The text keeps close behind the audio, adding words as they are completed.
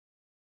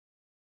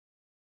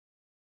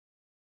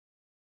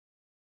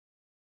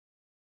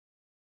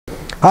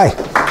Hi.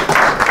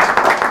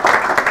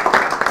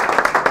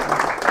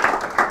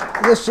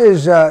 This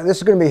is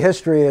going to be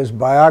history as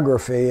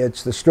biography.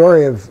 It's the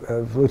story of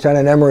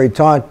Lieutenant Emory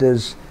Taunt,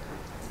 as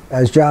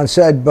John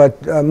said,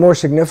 but more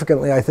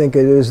significantly, I think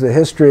it is the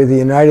history of the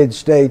United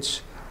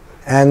States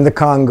and the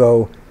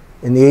Congo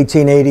in the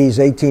 1880s,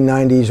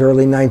 1890s,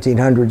 early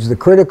 1900s, the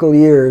critical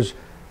years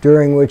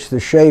during which the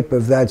shape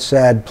of that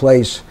sad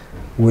place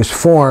was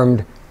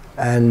formed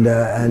and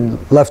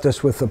left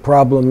us with the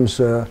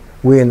problems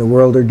we in the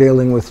world are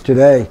dealing with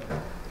today.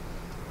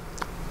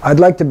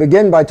 I'd like to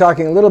begin by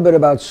talking a little bit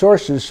about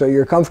sources so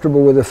you're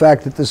comfortable with the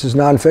fact that this is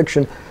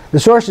nonfiction. The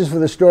sources for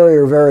the story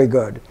are very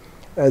good.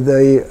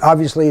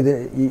 Obviously,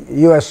 the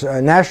U.S.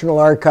 National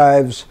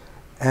Archives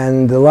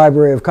and the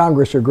Library of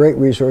Congress are great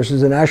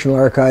resources. The National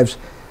Archives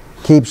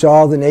keeps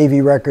all the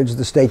Navy records,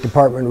 the State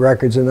Department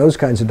records, and those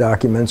kinds of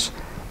documents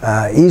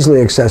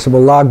easily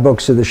accessible,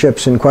 logbooks of the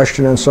ships in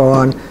question and so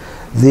on.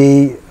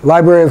 The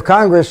Library of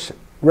Congress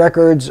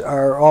records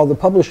are all the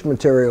published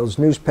materials,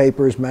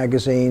 newspapers,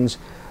 magazines,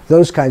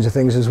 those kinds of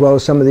things, as well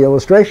as some of the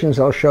illustrations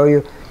I'll show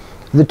you.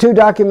 The two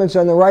documents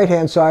on the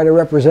right-hand side are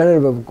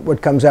representative of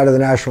what comes out of the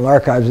National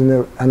Archives,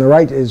 and on the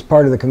right is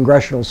part of the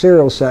congressional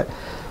serial set.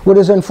 What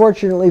is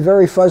unfortunately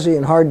very fuzzy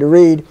and hard to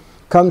read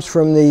comes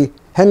from the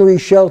Henry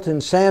Shelton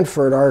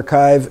Sanford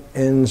archive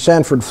in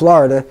Sanford,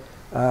 Florida.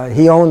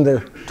 He owned the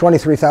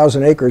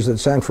 23,000 acres that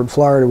Sanford,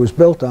 Florida was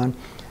built on.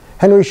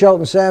 Henry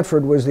Shelton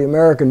Sanford was the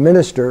American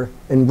minister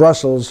in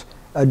Brussels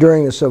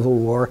during the Civil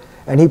War,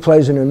 and he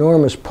plays an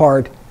enormous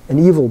part, an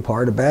evil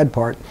part, a bad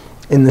part,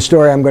 in the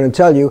story I'm going to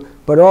tell you,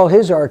 but all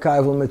his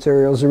archival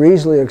materials are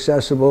easily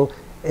accessible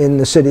in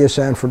the city of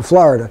Sanford,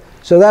 Florida.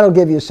 So that'll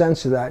give you a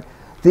sense of that.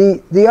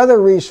 The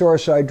other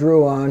resource I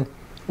drew on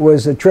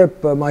was a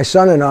trip my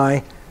son and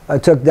I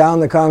took down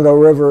the Congo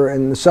River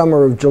in the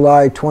summer of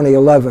July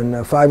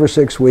 2011, 5 or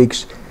 6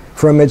 weeks,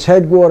 from its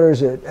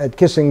headquarters at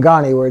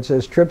Kisangani, where it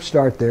says trip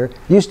start there. It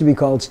used to be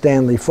called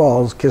Stanley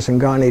Falls,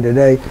 Kisangani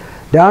today,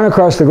 down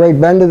across the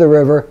great bend of the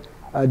river,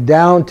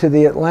 down to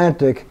the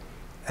Atlantic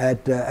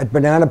at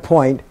Banana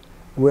Point.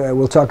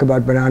 We'll talk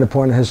about Banana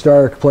Point, a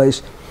historic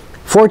place.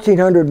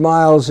 1,400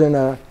 miles in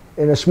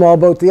a small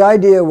boat. The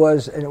idea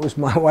was, and it was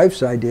my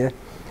wife's idea,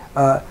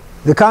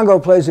 the Congo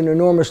plays an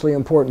enormously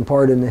important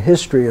part in the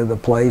history of the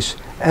place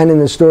and in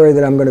the story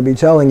that I'm going to be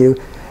telling you.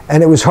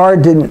 And it was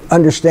hard to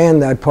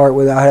understand that part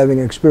without having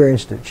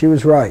experienced it. She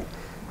was right.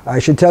 I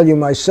should tell you,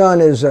 my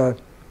son is an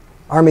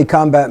Army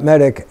combat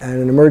medic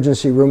and an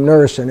emergency room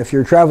nurse. And if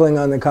you're traveling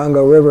on the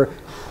Congo River,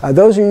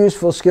 those are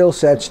useful skill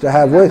sets to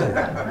have with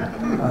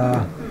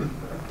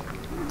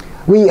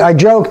you. I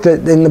joked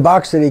that in the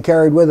box that he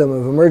carried with him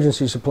of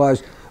emergency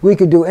supplies, we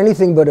could do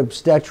anything but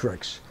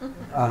obstetrics.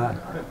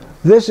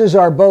 This is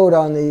our boat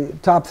on the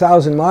top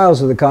 1,000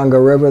 miles of the Congo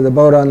River, the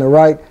boat on the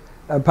right,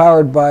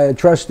 powered by a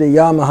trusty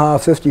Yamaha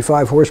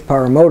 55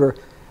 horsepower motor.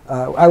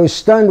 I was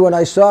stunned when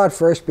I saw it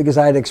first because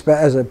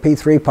as a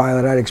P3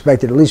 pilot, I'd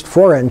expected at least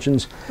 4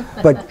 engines,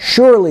 but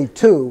surely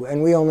 2,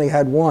 and we only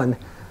had 1.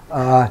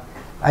 I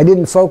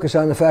didn't focus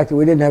on the fact that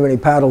we didn't have any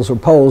paddles or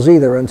poles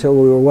either until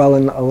we were well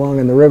along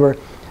in the river.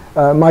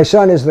 My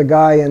son is the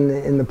guy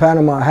in the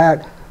Panama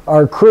hat.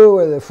 Our crew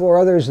are the 4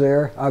 others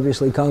there,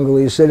 obviously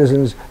Congolese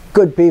citizens,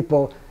 good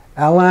people.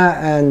 Alain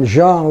and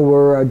Jean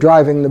were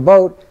driving the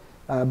boat.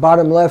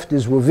 Bottom left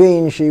is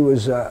Wavine, she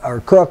was our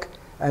cook,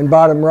 and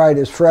bottom right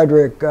is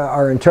Frederick,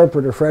 our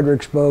interpreter.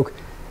 Frederick spoke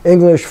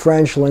English,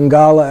 French,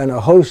 Lingala, and a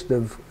host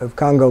of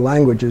Congo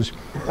languages,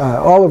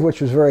 all of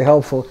which was very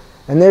helpful.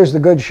 And there's the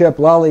good ship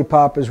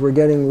Lollipop as we're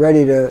getting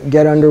ready to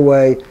get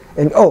underway.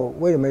 And oh,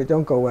 wait a minute,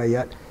 don't go away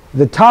yet.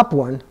 The top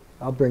one,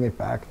 I'll bring it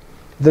back.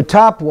 The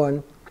top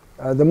one,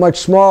 the much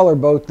smaller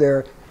boat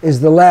there,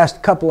 is the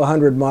last couple of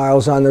 100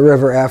 miles on the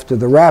river after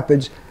the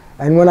rapids.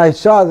 And when I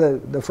saw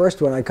the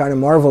first one, I kind of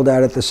marveled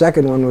at it. The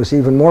second one was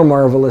even more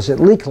marvelous. It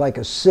leaked like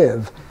a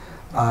sieve.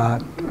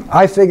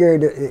 I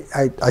figured,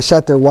 I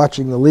sat there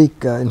watching the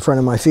leak in front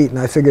of my feet, and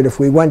I figured if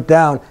we went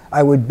down,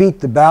 I would beat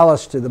the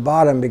ballast to the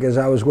bottom because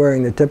I was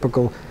wearing the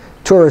typical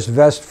tourist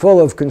vest full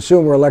of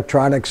consumer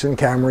electronics and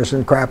cameras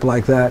and crap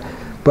like that.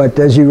 But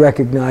as you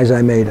recognize,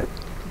 I made it.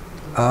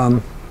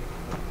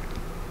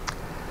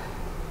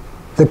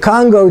 The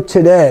Congo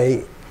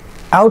today,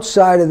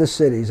 outside of the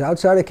cities,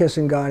 outside of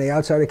Kisangani,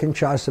 outside of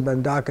Kinshasa,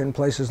 Bandaka, and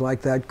places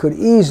like that, could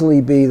easily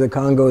be the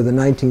Congo of the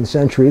 19th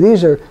century.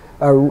 These are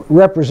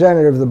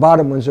representative, the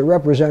bottom ones are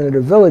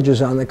representative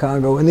villages on the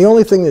Congo, and the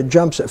only thing that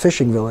jumps at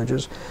fishing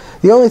villages,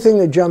 the only thing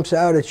that jumps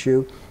out at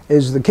you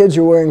is the kids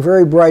are wearing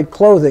very bright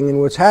clothing, and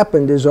what's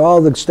happened is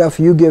all the stuff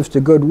you give to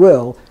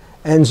Goodwill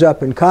ends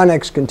up in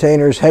Connex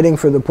containers heading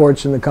for the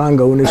ports in the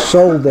Congo and is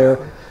sold there.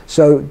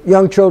 So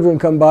young children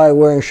come by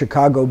wearing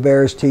Chicago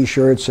Bears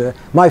t-shirts.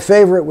 My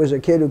favorite was a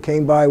kid who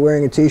came by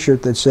wearing a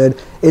t-shirt that said,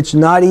 "It's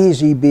not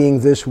easy being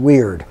this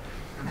weird."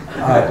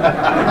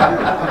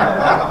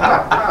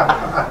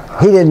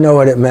 He didn't know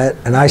what it meant,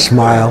 and I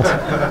smiled.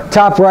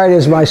 Top right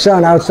is my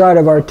son outside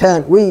of our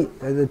tent.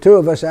 The two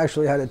of us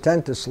actually had a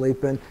tent to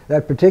sleep in.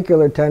 That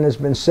particular tent has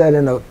been set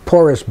in a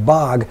porous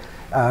bog.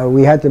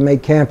 We had to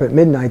make camp at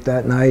midnight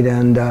that night,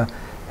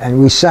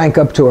 and we sank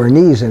up to our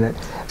knees in it.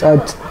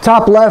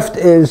 Top left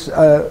is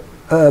a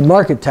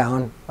market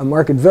town, a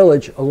market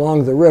village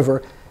along the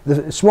river.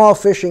 The small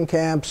fishing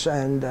camps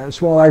and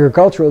small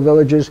agricultural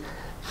villages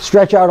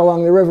stretch out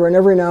along the river, and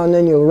every now and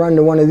then you'll run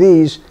to one of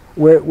these,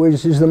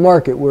 which is the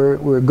market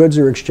where goods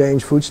are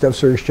exchanged,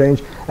 foodstuffs are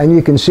exchanged, and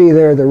you can see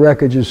there the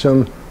wreckage of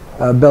some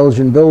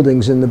Belgian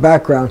buildings in the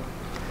background.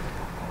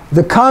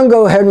 The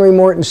Congo, Henry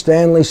Morton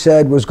Stanley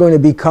said, was going to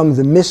become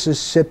the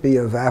Mississippi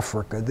of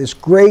Africa, this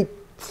great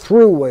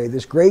throughway,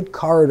 this great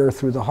corridor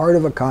through the heart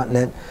of a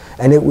continent,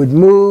 and it would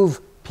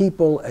move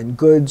people and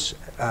goods,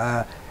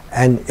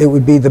 and it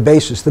would be the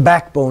basis, the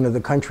backbone of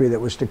the country that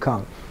was to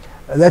come.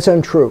 That's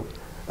untrue.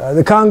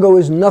 The Congo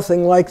is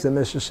nothing like the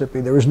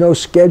Mississippi. There is no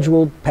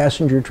scheduled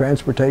passenger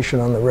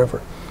transportation on the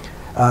river.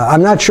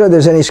 I'm not sure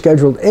there's any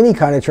scheduled any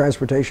kind of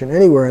transportation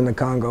anywhere in the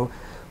Congo,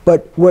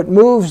 but what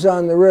moves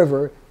on the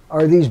river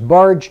are these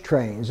barge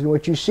trains. And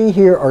what you see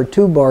here are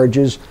two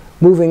barges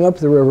moving up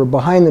the river.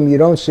 Behind them, you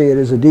don't see it,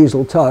 is a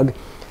diesel tug.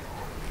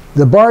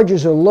 The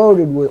barges are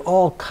loaded with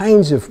all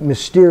kinds of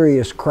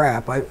mysterious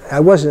crap. I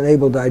wasn't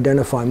able to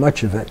identify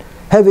much of it.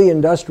 Heavy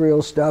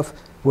industrial stuff,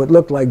 what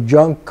looked like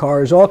junk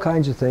cars, all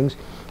kinds of things.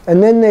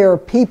 And then they are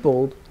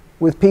peopled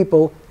with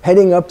people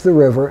heading up the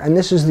river, and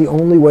this is the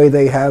only way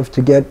they have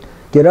to get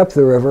up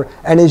the river.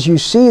 And as you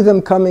see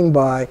them coming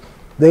by,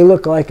 they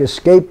look like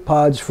escape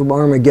pods from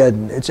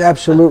Armageddon. It's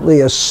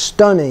absolutely a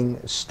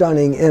stunning,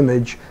 stunning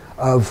image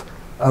of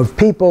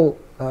people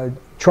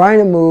trying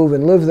to move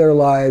and live their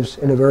lives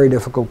in a very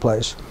difficult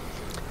place.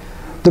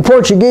 The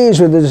Portuguese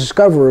were the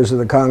discoverers of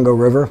the Congo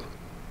River.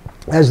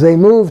 As they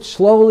moved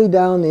slowly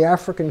down the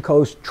African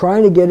coast,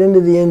 trying to get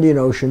into the Indian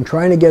Ocean,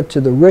 trying to get to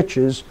the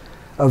riches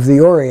of the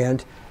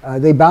Orient,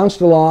 they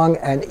bounced along,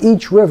 and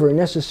each river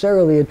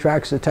necessarily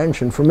attracts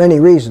attention for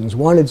many reasons.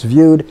 One, it's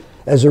viewed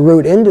as a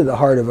route into the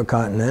heart of a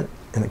continent.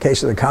 In the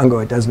case of the Congo,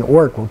 it doesn't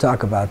work. We'll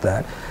talk about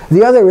that.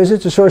 The other is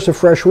it's a source of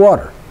fresh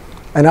water.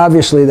 And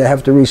obviously, they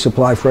have to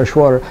resupply fresh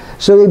water.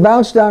 So they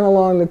bounced down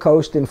along the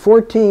coast. In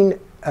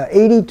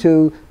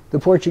 1482, the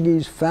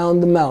Portuguese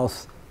found the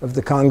mouth of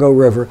the Congo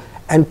River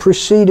and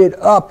proceeded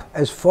up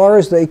as far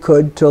as they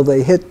could till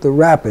they hit the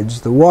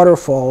rapids, the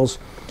waterfalls,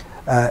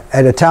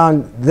 at a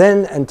town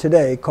then and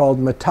today called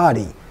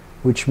Matadi,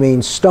 which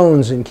means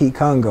stones in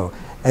Kikongo.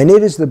 And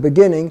it is the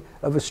beginning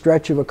of a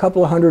stretch of a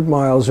couple of 100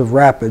 miles of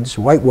rapids,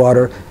 white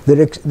water,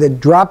 that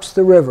drops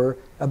the river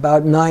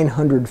about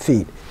 900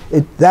 feet.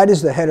 That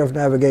is the head of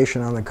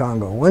navigation on the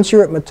Congo. Once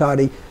you're at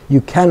Matadi, you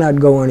cannot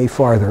go any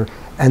farther.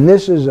 And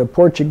this is a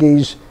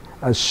Portuguese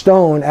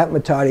stone at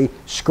Matadi,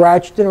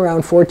 scratched in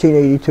around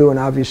 1482 and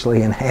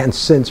obviously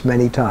enhanced since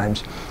many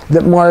times,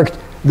 that marked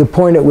the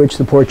point at which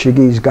the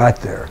Portuguese got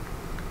there.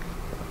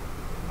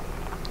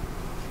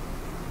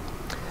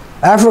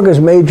 Africa's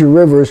major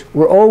rivers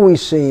were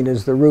always seen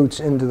as the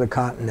routes into the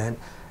continent.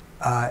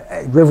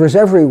 Rivers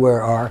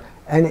everywhere are.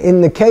 And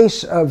in the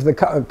case of the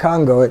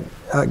Congo,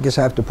 I guess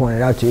I have to point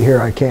it out to you here.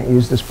 I can't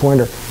use this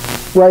pointer.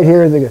 Right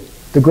here,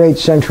 the great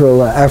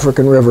Central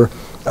African River.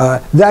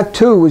 That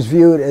too was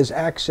viewed as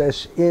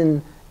access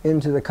into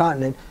the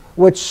continent.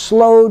 What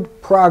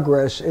slowed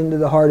progress into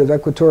the heart of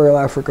equatorial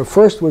Africa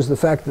first was the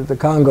fact that the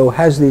Congo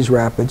has these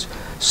rapids.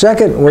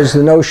 Second was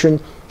the notion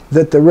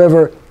that the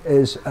river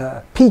is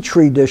a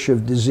petri dish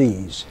of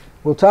disease.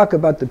 We'll talk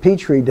about the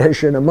petri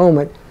dish in a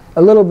moment.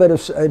 A little bit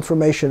of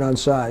information on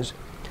size.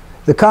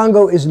 The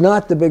Congo is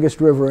not the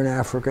biggest river in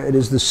Africa. It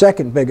is the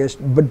second biggest,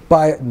 but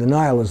the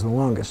Nile is the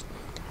longest.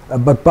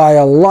 But by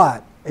a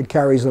lot, it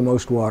carries the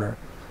most water.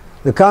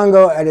 The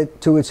Congo,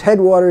 to its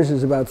headwaters,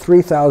 is about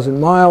 3,000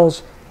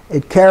 miles.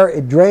 It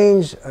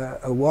drains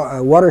a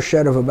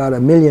watershed of about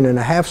 1.5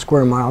 million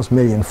square miles, 1.4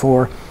 million.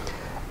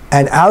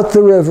 And out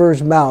the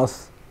river's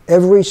mouth,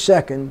 every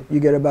second, you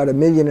get about 1.5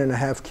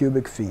 million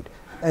cubic feet.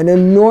 An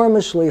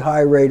enormously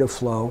high rate of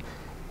flow.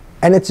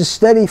 And it's a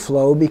steady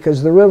flow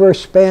because the river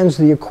spans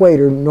the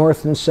equator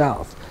north and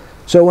south.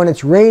 So when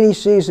it's rainy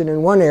season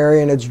in one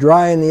area and it's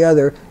dry in the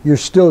other, you're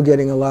still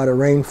getting a lot of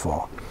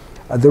rainfall.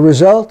 The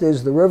result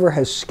is the river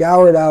has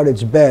scoured out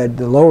its bed,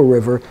 the lower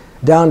river,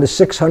 down to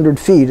 600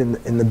 feet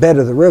in the bed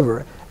of the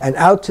river. And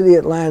out to the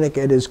Atlantic,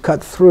 it is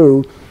cut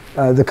through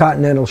the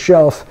continental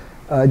shelf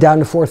down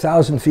to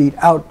 4,000 feet,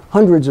 out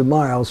hundreds of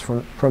miles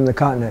from the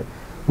continent.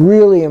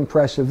 Really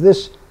impressive.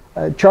 This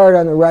chart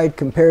on the right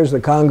compares the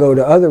Congo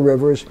to other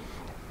rivers.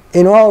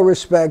 In all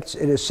respects,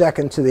 it is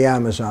second to the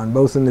Amazon,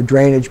 both in the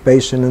drainage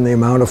basin and the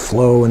amount of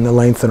flow and the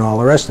length and all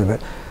the rest of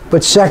it,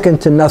 but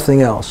second to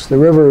nothing else. The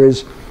river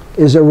is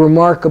a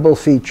remarkable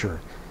feature.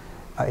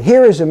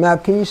 Here is a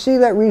map. Can you see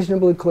that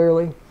reasonably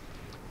clearly?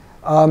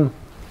 Let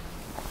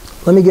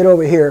me get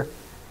over here.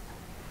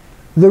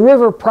 The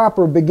river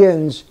proper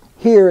begins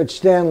here at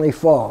Stanley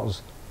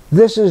Falls.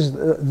 This is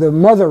the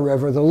mother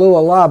river, the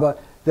Lualaba.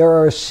 There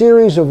are a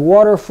series of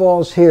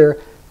waterfalls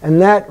here, and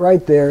that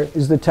right there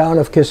is the town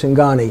of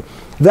Kisangani.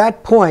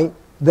 That point,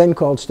 then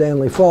called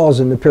Stanley Falls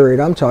in the period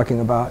I'm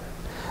talking about,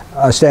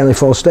 Stanley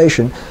Falls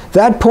Station.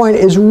 That point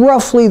is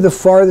roughly the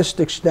farthest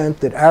extent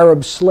that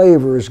Arab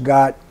slavers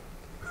got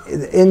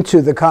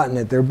into the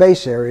continent, their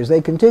base areas.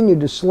 They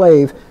continued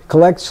to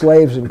collect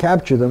slaves and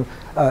capture them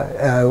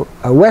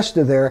west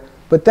of there,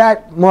 but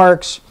that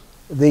marks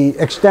the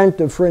extent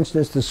of, for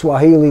instance, the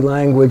Swahili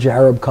language,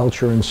 Arab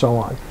culture, and so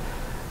on.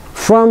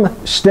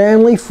 From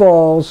Stanley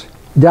Falls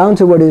down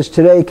to what is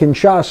today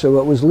Kinshasa,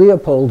 what was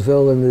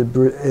Leopoldville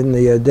in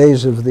the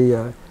days of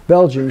the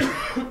Belgians,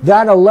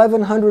 that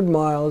 1,100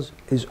 miles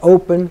is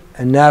open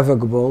and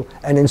navigable,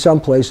 and in some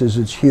places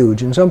it's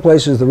huge. In some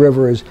places the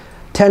river is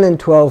 10 and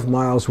 12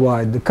 miles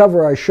wide. The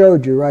cover I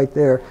showed you right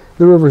there,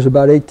 the river is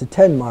about 8 to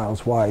 10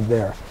 miles wide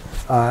there.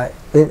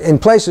 In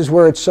places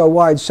where it's so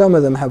wide, some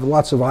of them have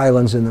lots of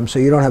islands in them, so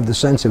you don't have the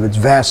sense of its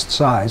vast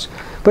size.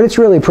 But it's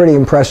really pretty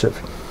impressive.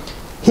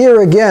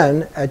 Here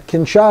again, at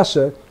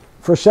Kinshasa,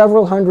 for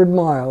several hundred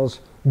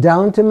miles,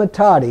 down to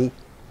Matadi,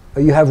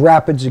 you have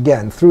rapids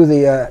again, through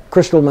the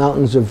Crystal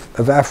Mountains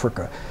of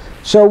Africa.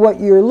 So what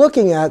you're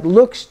looking at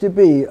looks to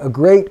be a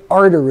great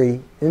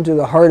artery into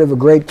the heart of a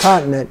great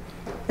continent.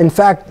 In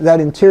fact,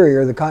 that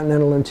interior, the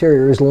continental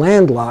interior, is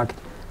landlocked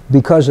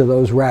because of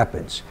those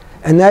rapids.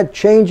 And that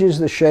changes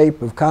the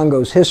shape of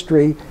Congo's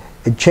history,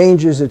 it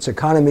changes its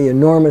economy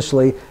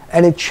enormously,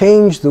 and it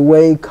changed the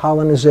way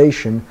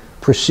colonization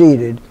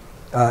proceeded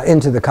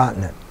into the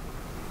continent.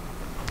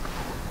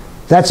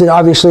 That's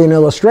obviously an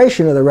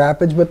illustration of the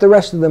rapids, but the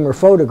rest of them are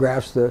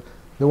photographs. The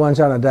ones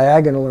on a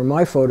diagonal are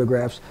my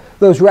photographs.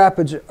 Those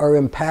rapids are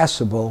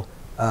impassable.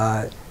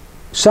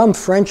 Some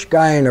French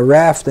guy in a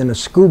raft and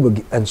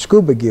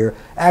scuba gear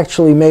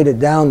actually made it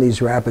down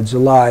these rapids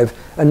alive.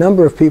 A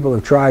number of people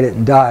have tried it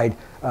and died.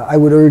 I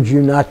would urge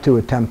you not to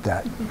attempt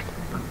that.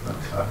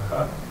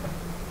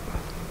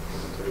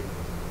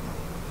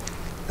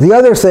 The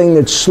other thing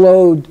that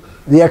slowed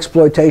the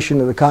exploitation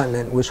of the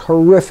continent was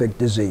horrific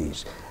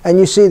disease. And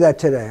you see that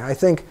today. I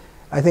think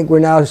we're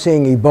now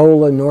seeing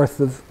Ebola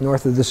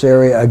north of this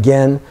area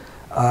again.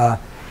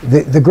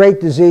 The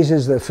great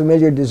diseases, the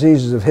familiar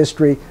diseases of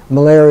history,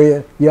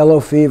 malaria,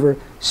 yellow fever,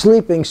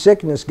 sleeping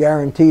sickness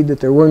guaranteed that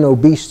there were no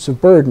beasts of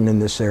burden in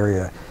this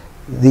area.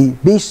 The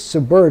beasts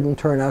of burden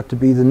turn out to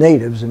be the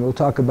natives, and we'll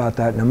talk about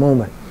that in a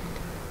moment.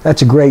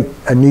 That's a great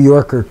New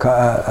Yorker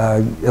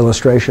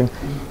illustration.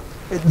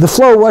 The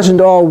flow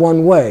wasn't all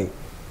one way.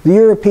 The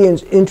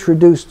Europeans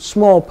introduced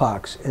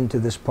smallpox into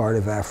this part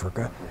of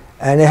Africa,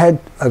 and it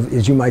had,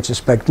 as you might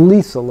suspect,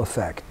 lethal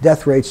effect.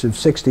 Death rates of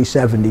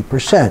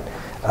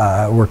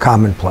 60–70% were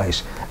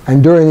commonplace.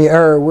 And during the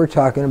era we're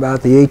talking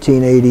about, the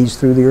 1880s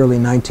through the early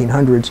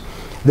 1900s,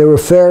 there were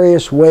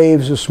various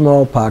waves of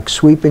smallpox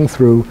sweeping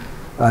through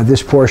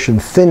this portion,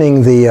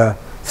 thinning the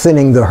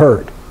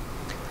herd.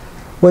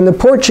 When the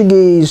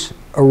Portuguese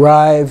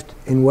arrived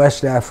in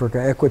West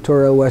Africa,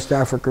 equatorial West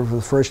Africa for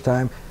the first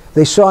time,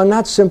 they saw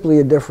not simply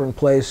a different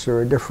place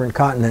or a different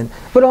continent,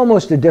 but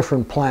almost a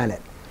different planet.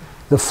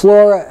 The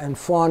flora and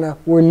fauna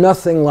were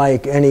nothing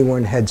like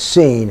anyone had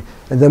seen.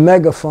 The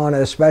megafauna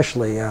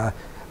especially,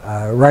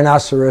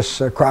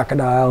 rhinoceros,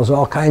 crocodiles,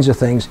 all kinds of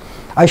things.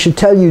 I should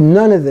tell you,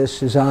 none of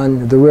this is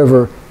on the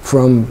river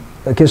from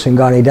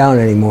Kisangani down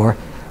anymore.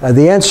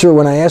 The answer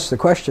when I ask the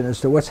question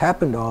as to what's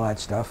happened to all that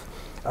stuff,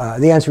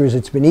 the answer is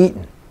it's been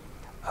eaten.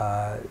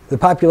 The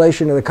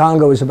population of the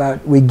Congo is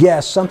about, we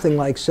guess, something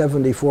like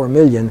 74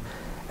 million,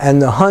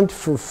 and the hunt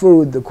for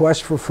food, the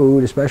quest for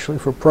food, especially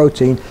for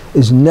protein,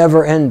 is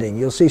never ending.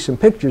 You'll see some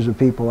pictures of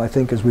people, I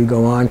think, as we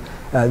go on.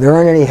 There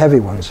aren't any heavy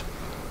ones.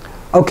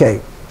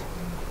 Okay,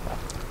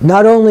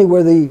 not only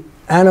were the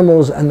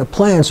animals and the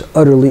plants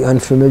utterly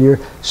unfamiliar,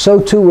 so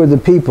too were the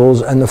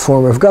peoples and the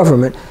form of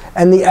government,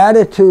 and the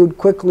attitude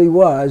quickly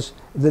was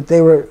that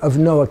they were of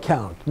no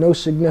account, no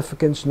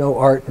significance, no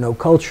art, no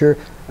culture,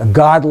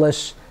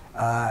 godless,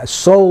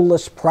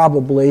 soulless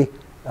probably,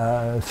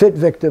 fit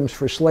victims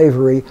for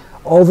slavery,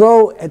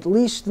 although at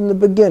least in the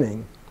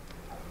beginning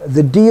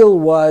the deal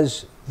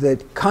was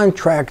that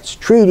contracts,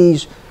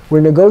 treaties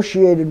were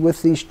negotiated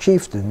with these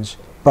chieftains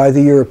by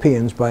the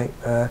Europeans, by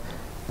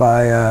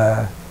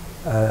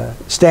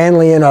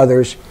Stanley and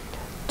others,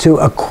 to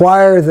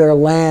acquire their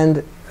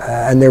land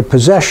and their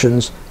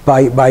possessions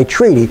by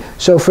treaty.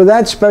 So for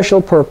that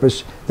special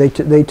purpose,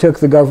 they took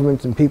the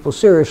government and people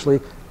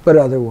seriously, but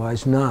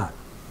otherwise not.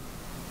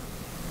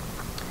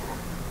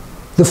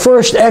 The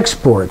first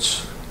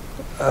exports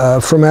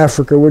from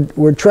Africa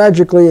were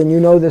tragically, and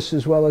you know this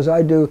as well as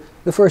I do,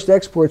 the first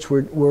exports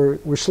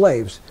were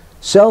slaves.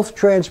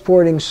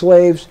 Self-transporting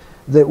slaves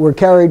that were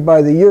carried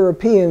by the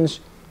Europeans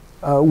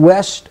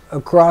west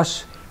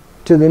across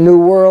to the New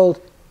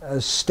World,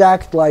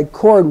 stacked like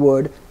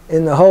cordwood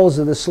in the hulls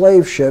of the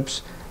slave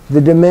ships.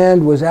 The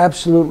demand was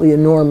absolutely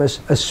enormous,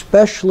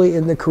 especially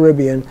in the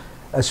Caribbean,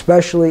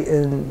 especially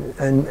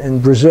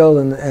in Brazil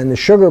and the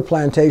sugar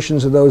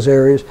plantations of those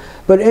areas,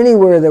 but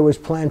anywhere there was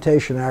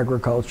plantation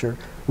agriculture,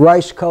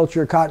 rice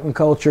culture, cotton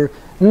culture,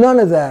 none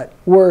of that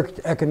worked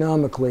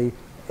economically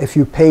if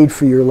you paid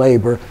for your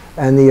labor,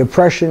 and the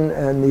oppression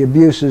and the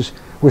abuses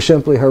were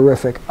simply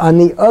horrific. On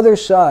the other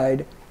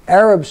side,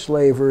 Arab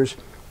slavers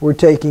were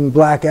taking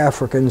black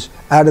Africans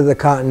out of the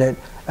continent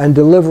and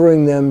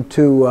delivering them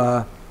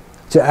to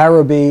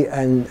Araby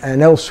and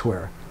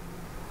elsewhere.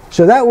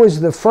 So that was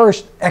the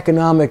first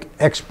economic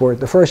export,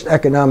 the first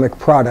economic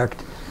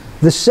product.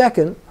 The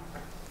second,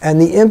 and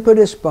the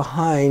impetus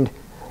behind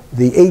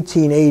the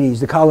 1880s,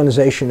 the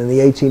colonization in the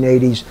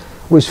 1880s,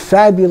 was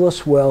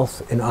fabulous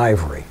wealth in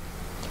ivory.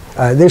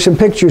 There's some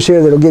pictures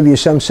here that will give you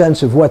some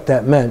sense of what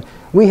that meant.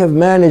 We have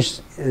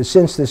managed,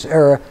 since this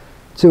era,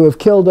 to have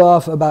killed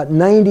off about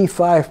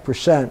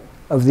 95%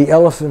 of the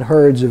elephant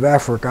herds of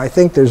Africa. I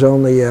think there's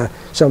only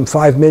some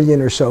 5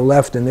 million or so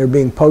left, and they're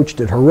being poached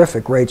at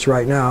horrific rates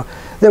right now.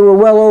 There were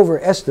well over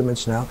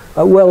estimates now,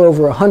 well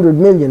over 100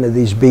 million of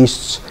these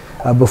beasts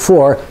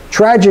before.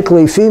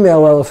 Tragically,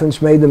 female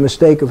elephants made the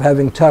mistake of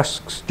having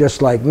tusks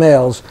just like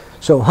males,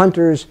 so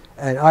hunters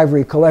and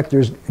ivory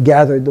collectors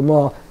gathered them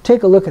all.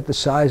 Take a look at the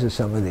size of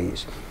some of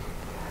these.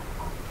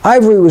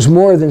 Ivory was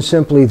more than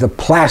simply the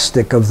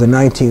plastic of the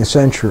 19th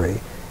century.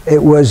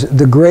 It was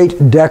the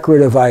great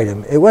decorative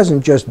item. It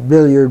wasn't just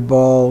billiard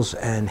balls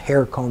and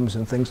hair combs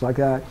and things like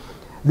that.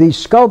 The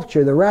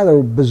sculpture, the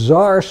rather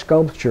bizarre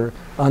sculpture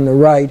on the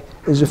right,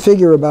 is a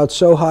figure about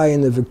so high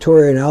in the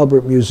Victoria and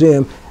Albert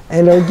Museum,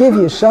 and it'll give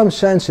you some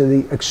sense of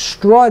the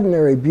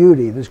extraordinary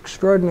beauty, the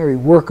extraordinary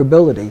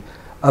workability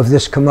of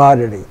this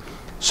commodity.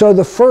 So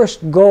the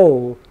first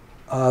goal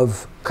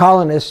of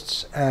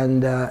colonists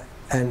and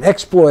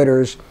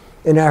exploiters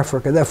in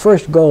Africa, their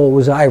first goal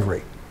was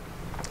ivory.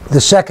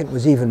 The second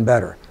was even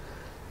better.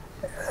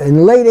 In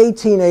the late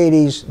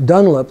 1880s,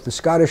 Dunlop, the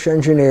Scottish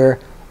engineer,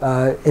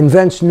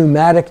 invents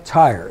pneumatic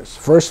tires,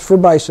 first for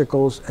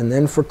bicycles and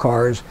then for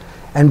cars.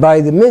 And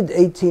by the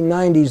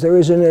mid-1890s, there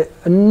is an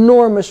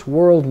enormous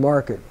world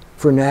market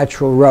for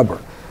natural rubber.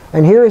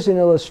 And here is an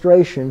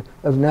illustration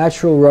of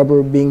natural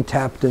rubber being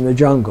tapped in the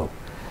jungle.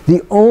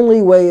 The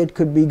only way it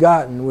could be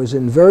gotten was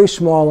in very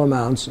small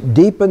amounts,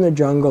 deep in the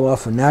jungle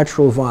off of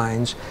natural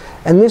vines.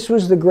 And this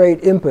was the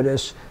great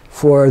impetus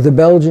for the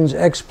Belgians'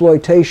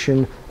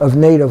 exploitation of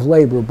native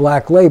labor,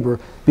 black labor,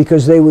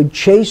 because they would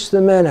chase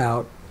the men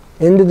out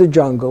into the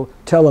jungle,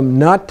 tell them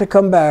not to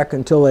come back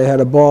until they had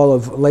a ball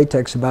of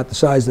latex about the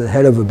size of the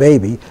head of a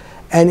baby.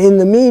 And in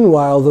the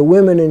meanwhile, the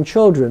women and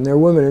children, their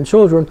women and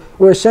children,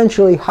 were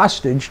essentially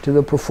hostage to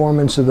the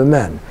performance of the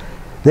men.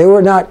 They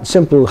were not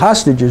simple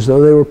hostages,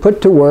 though. They were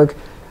put to work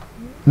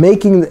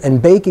making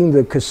and baking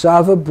the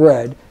cassava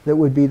bread that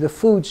would be the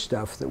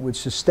foodstuff that would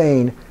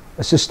sustain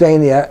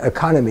the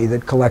economy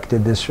that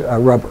collected this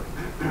rubber.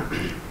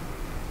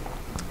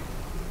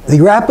 The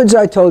rapids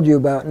I told you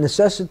about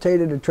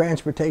necessitated a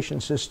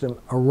transportation system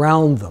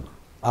around them,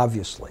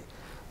 obviously.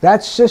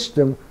 That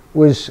system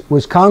was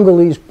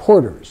Congolese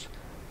porters,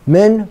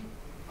 men,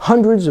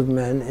 hundreds of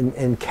men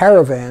in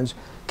caravans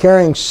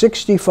carrying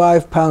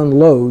 65-pound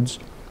loads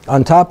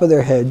on top of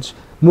their heads,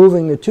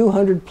 moving the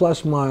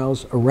 200-plus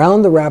miles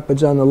around the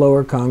rapids on the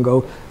lower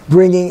Congo,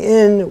 bringing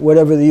in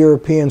whatever the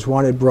Europeans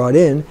wanted brought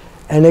in,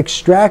 and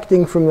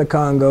extracting from the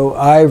Congo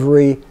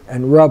ivory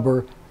and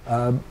rubber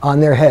on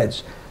their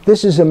heads.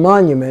 This is a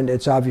monument.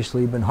 It's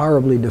obviously been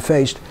horribly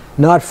defaced,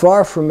 not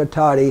far from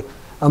Matadi,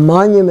 a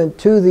monument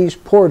to these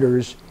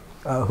porters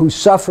who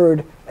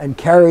suffered and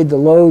carried the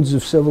loads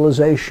of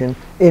civilization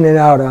in and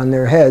out on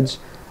their heads.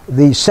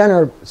 The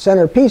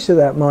centerpiece of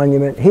that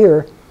monument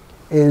here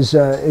is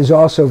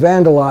also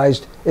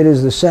vandalized. It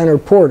is the center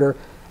porter.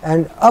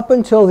 And up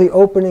until the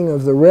opening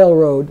of the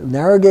railroad,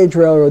 narrow gauge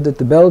railroad that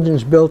the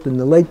Belgians built in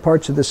the late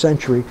parts of the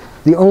century,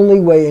 the only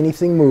way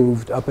anything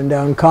moved up and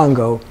down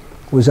Congo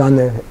was on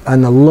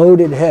the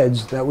loaded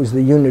heads. That was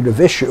the unit of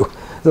issue,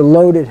 the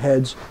loaded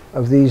heads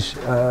of these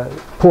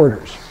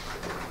porters.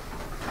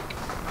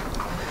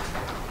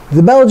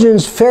 The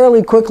Belgians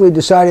fairly quickly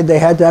decided they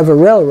had to have a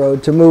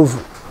railroad to move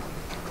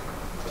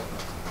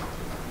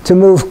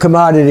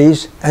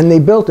commodities, and they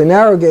built a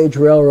narrow gauge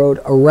railroad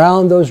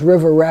around those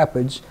river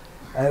rapids.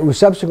 It was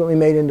subsequently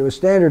made into a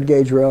standard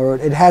gauge railroad.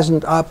 It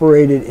hasn't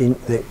operated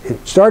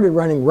it started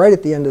running right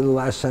at the end of the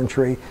last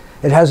century.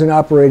 It hasn't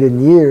operated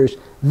in years.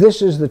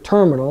 This is the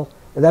terminal.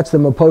 That's the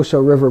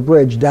Maposo River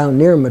Bridge down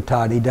near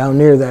Matadi, down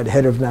near that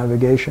head of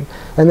navigation.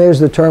 And there's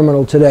the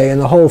terminal today,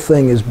 and the whole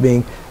thing is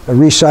being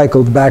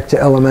recycled back to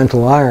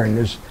elemental iron.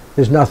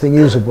 There's nothing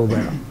usable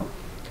there.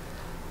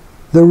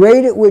 The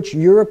rate at which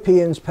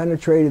Europeans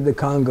penetrated the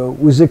Congo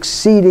was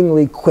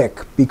exceedingly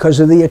quick because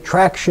of the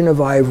attraction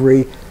of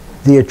ivory,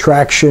 the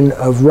attraction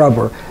of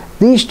rubber.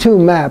 These two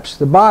maps,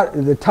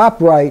 the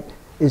top right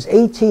is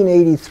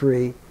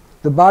 1883,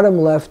 the bottom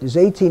left is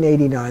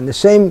 1889, the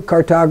same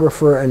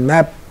cartographer and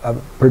map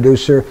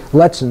producer,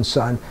 Lett's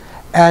son.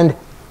 And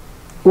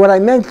what I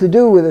meant to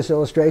do with this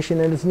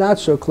illustration, and it's not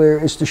so clear,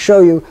 is to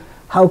show you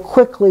how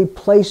quickly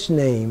place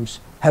names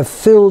have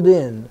filled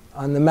in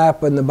on the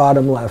map on the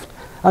bottom left.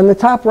 On the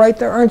top right,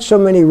 there aren't so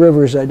many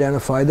rivers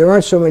identified. There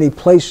aren't so many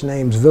place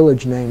names,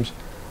 village names.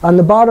 On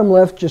the bottom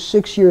left, just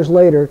 6 years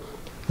later,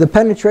 the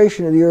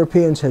penetration of the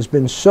Europeans has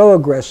been so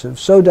aggressive,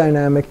 so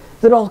dynamic,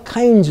 that all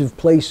kinds of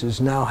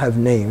places now have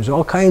names.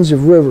 All kinds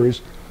of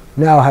rivers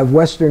now have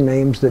Western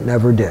names that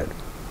never did.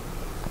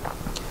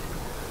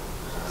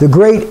 The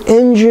great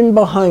engine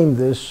behind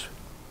this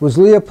was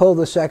Leopold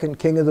II,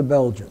 King of the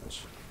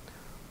Belgians.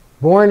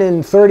 Born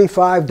in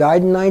 35,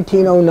 died in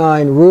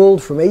 1909,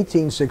 ruled from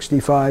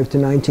 1865 to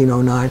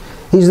 1909.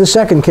 He's the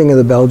second king of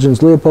the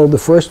Belgians. Leopold I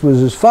was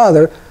his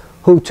father,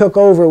 who took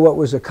over what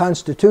was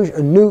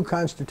a new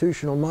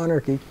constitutional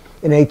monarchy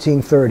in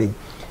 1830.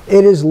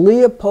 It is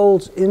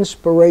Leopold's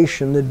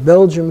inspiration that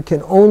Belgium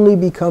can only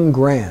become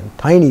grand,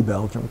 tiny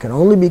Belgium can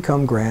only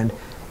become grand,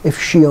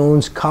 if she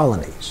owns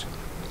colonies.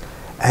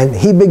 And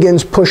he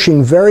begins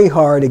pushing very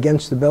hard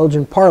against the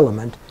Belgian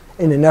parliament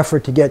in an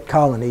effort to get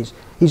colonies.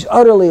 He's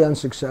utterly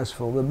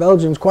unsuccessful. The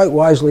Belgians quite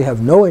wisely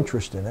have no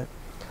interest in it.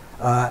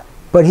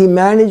 But he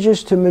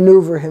manages to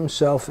maneuver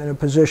himself in a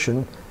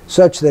position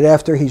such that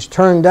after he's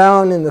turned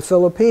down in the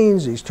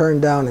Philippines, he's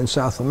turned down in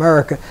South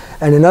America,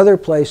 and in other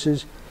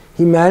places,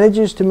 he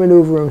manages to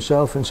maneuver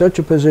himself in such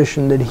a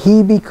position that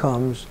he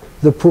becomes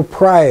the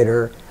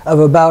proprietor of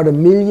about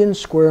 1 million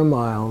square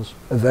miles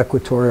of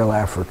equatorial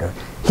Africa.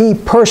 He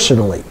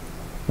personally,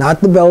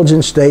 not the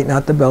Belgian state,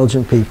 not the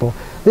Belgian people.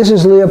 This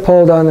is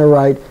Leopold on the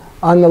right.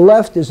 On the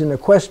left is an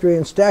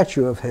equestrian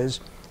statue of his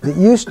that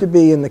used to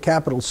be in the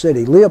capital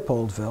city,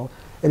 Leopoldville.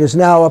 It is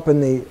now up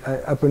in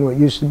what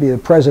used to be the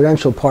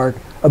presidential park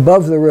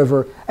above the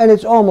river, and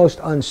it's almost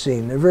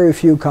unseen. There are very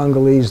few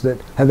Congolese that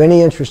have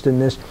any interest in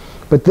this.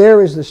 But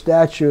there is the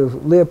statue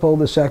of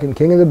Leopold II,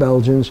 King of the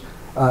Belgians.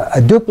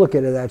 A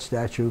duplicate of that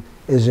statue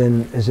is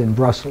in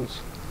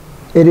Brussels.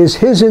 It is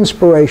his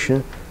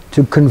inspiration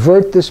to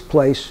convert this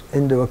place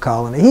into a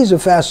colony. He's a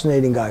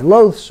fascinating guy,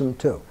 loathsome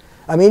too.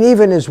 I mean,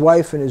 even his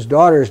wife and his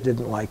daughters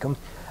didn't like him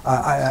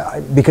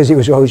because he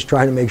was always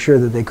trying to make sure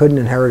that they couldn't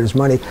inherit his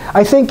money.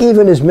 I think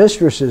even his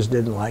mistresses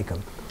didn't like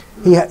him.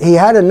 He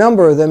had a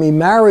number of them. He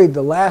married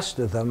the last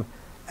of them,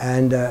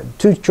 and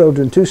 2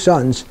 children, 2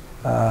 sons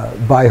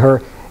by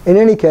her. In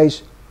any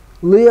case,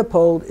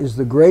 Leopold is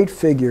the great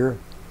figure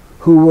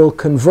who will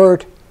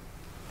convert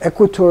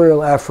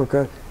equatorial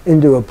Africa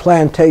into a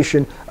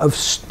plantation of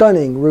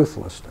stunning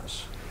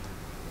ruthlessness.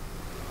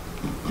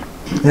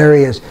 There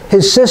he is.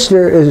 His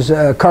sister is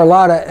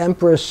Carlotta,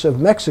 Empress of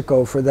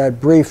Mexico, for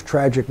that brief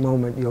tragic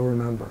moment you'll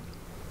remember.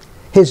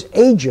 His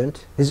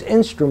agent, his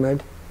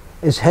instrument,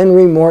 is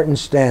Henry Morton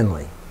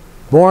Stanley,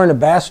 born a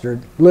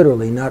bastard,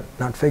 literally, not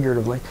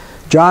figuratively.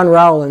 John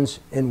Rowlands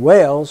in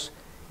Wales.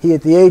 He,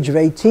 at the age of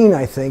 18,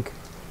 I think,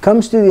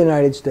 comes to the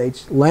United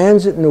States,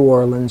 lands at New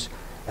Orleans,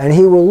 and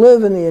he will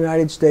live in the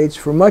United States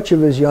for much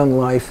of his young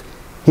life.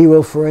 He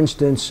will, for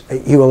instance,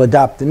 he will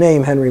adopt the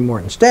name Henry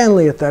Morton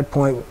Stanley at that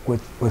point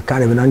with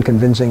kind of an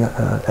unconvincing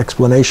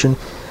explanation.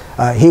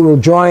 He will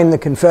join the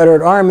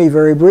Confederate Army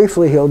very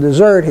briefly. He'll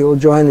desert. He will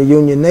join the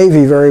Union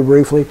Navy very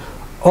briefly,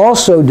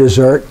 also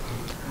desert.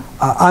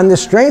 On the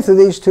strength of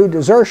these 2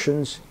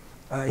 desertions,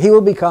 he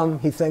will become,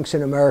 he thinks,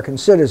 an American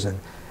citizen.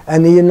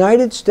 And the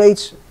United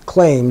States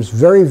claims,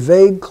 very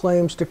vague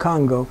claims to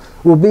Congo,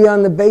 will be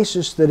on the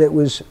basis that it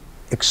was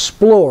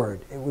explored,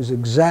 it was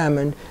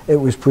examined, it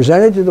was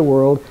presented to the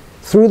world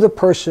through the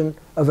person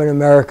of an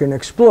American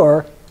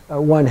explorer,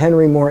 one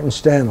Henry Morton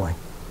Stanley.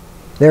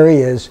 There he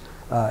is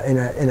in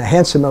a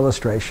handsome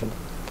illustration.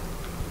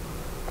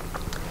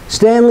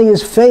 Stanley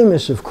is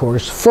famous, of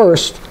course,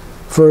 first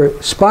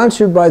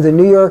sponsored by the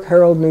New York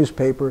Herald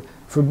newspaper,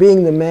 for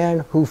being the man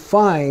who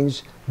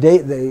finds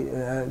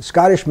the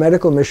Scottish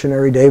medical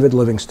missionary David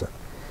Livingstone.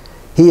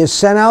 He is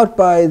sent out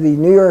by the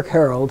New York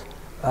Herald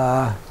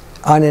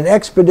on an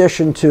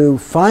expedition to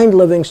find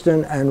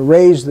Livingstone and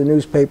raise the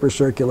newspaper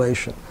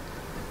circulation.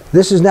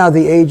 This is now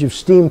the age of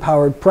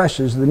steam-powered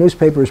presses. The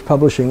newspaper is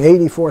publishing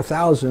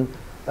 84,000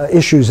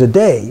 issues a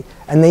day,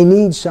 and they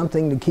need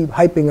something to keep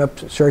hyping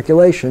up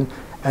circulation.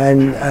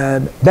 And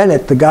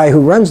Bennett, the guy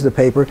who runs the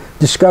paper,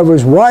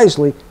 discovers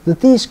wisely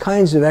that these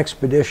kinds of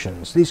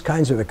expeditions, these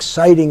kinds of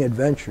exciting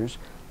adventures,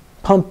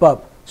 pump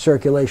up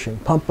circulation,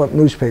 pump up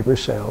newspaper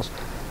sales.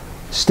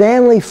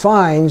 Stanley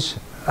finds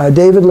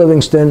David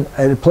Livingstone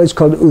at a place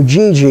called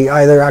Ujiji,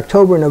 either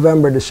October,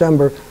 November,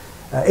 December,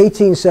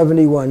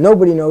 1871.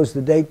 Nobody knows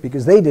the date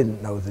because they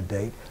didn't know the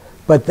date.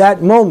 But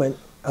that moment,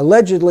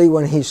 allegedly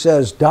when he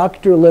says,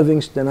 Dr.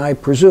 Livingstone, I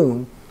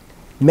presume,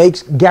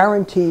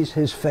 guarantees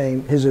his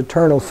fame, his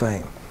eternal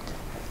fame.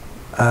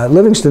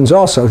 Livingstone's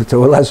also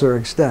to a lesser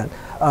extent.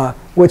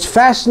 What's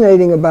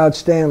fascinating about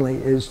Stanley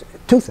is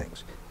 2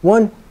 things.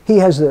 One, he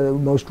has the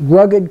most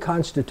rugged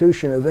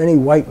constitution of any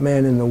white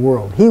man in the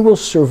world. He will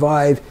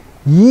survive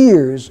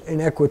years in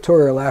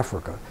equatorial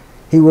Africa.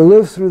 He will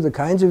live through the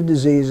kinds of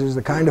diseases,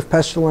 the kind of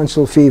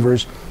pestilential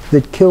fevers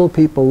that kill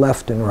people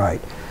left and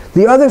right.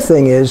 The other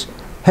thing is,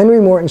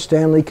 Henry Morton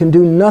Stanley can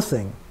do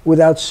nothing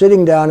without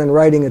sitting down and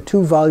writing a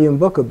 2-volume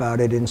book about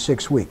it in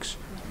 6 weeks.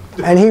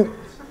 And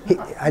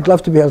I'd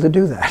love to be able to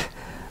do that.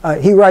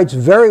 He writes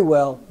very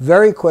well,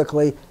 very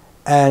quickly,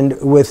 and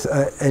with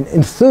an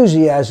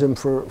enthusiasm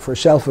for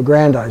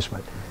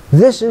self-aggrandizement.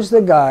 This is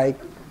the guy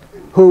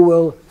who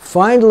will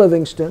find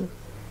Livingstone.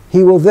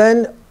 He will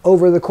then,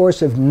 over the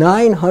course of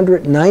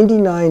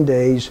 999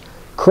 days,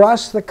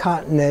 cross the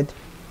continent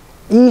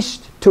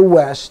east to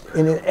west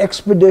in an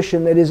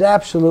expedition that is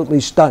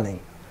absolutely stunning.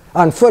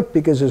 On foot,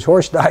 because his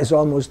horse dies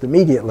almost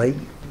immediately.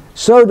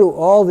 So do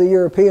all the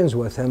Europeans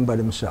with him but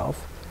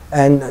himself,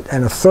 and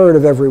a third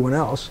of everyone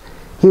else.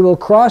 He will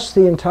cross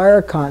the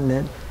entire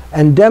continent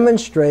and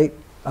demonstrate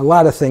a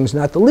lot of things,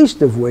 not the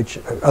least of which,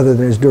 other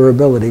than his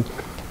durability,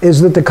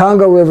 is that the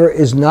Congo River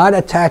is not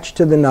attached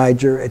to the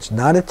Niger, it's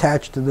not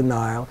attached to the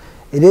Nile.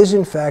 It is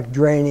in fact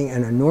draining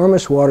an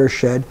enormous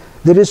watershed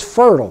that is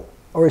fertile,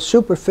 or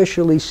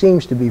superficially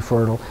seems to be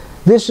fertile.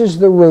 This is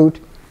the route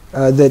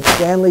that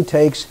Stanley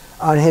takes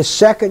on his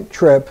second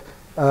trip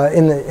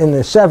in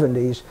the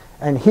 70s.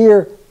 And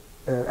here,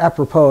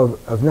 apropos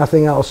of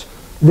nothing else,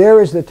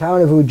 there is the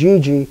town of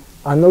Ujiji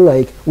on the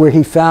lake where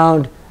he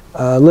found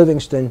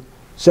Livingstone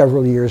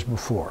several years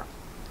before.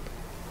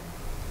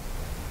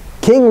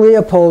 King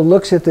Leopold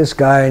looks at this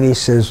guy and he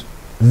says,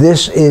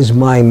 "This is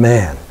my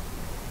man."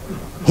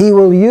 He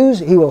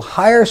will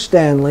hire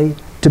Stanley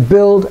to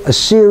build a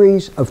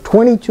series of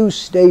 22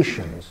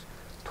 stations,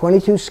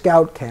 22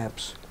 scout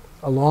camps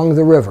along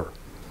the river.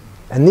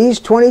 And these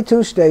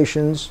 22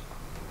 stations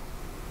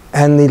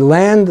and the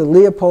land that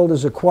Leopold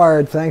has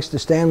acquired thanks to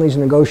Stanley's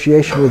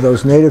negotiation with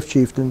those native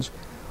chieftains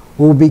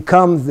will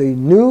become the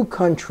new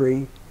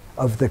country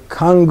of the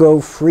Congo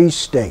Free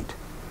State.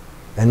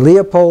 And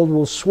Leopold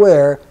will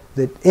swear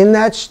that in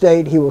that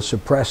state he will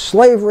suppress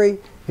slavery,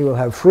 he will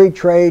have free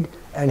trade,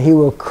 and he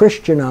will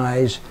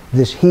Christianize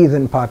this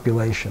heathen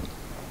population.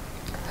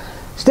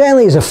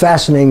 Stanley is a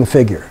fascinating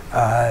figure.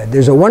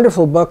 There's a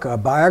wonderful book, a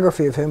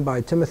biography of him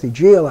by Timothy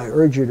Geel. I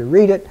urge you to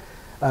read it.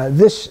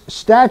 This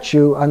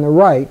statue on the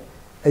right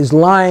is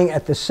lying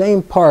at the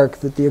same park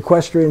that the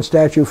equestrian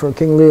statue for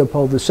King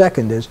Leopold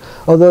II is,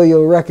 although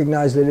you'll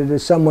recognize that it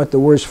is somewhat the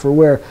worse for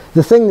wear.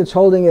 The thing that's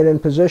holding it in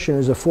position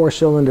is a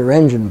 4-cylinder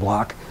engine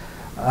block.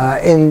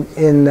 In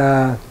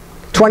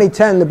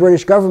 2010, the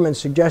British government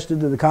suggested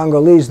to the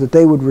Congolese that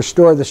they would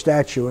restore the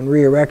statue and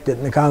re-erect it,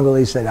 and the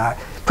Congolese said,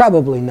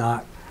 probably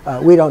not.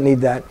 We don't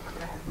need that.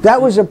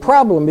 That was a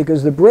problem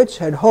because the Brits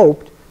had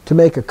hoped to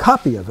make a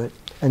copy of it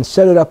and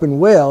set it up in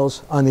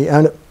Wales on the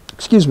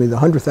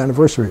 100th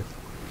anniversary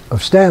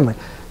of Stanley.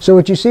 So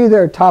what you see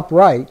there top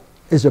right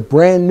is a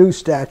brand new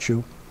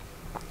statue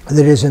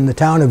that is in the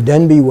town of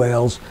Denbigh,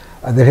 Wales,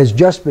 that has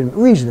just been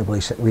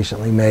reasonably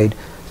recently made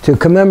to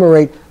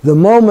commemorate the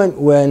moment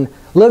when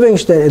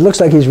Livingstone, it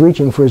looks like he's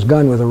reaching for his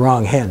gun with the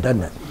wrong hand,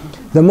 doesn't it?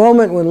 The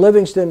moment when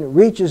Livingstone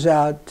reaches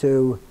out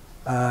to,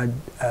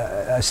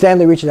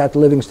 Stanley reaches out to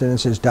Livingstone and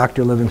says,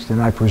 "Dr. Livingstone,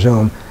 I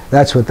presume."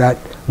 That's what that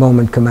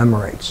moment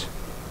commemorates.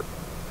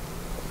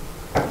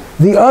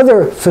 The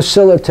other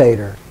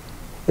facilitator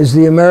is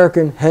the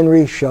American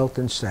Henry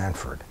Shelton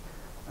Sanford,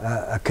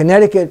 a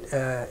Connecticut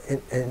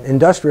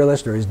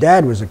industrialist, or his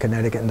dad was a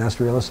Connecticut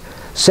industrialist.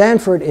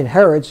 Sanford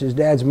inherits his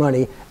dad's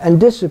money and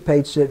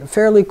dissipates it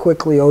fairly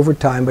quickly over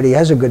time, but he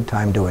has a good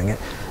time doing it.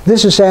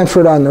 This is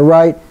Sanford on the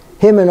right,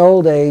 him in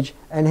old age,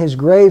 and his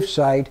grave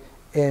site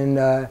in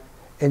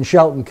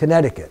Shelton,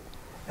 Connecticut.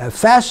 A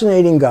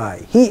fascinating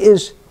guy. He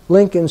is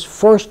Lincoln's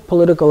first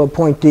political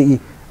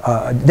appointee,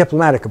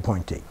 diplomatic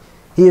appointee.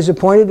 He is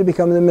appointed to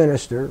become the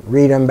minister,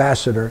 Reed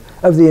ambassador,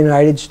 of the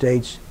United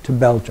States to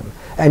Belgium,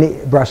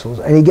 Brussels.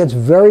 And he gets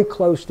very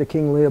close to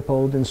King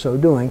Leopold in so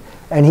doing,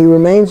 and he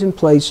remains in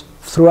place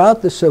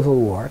throughout the Civil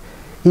War.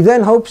 He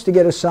then hopes to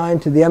get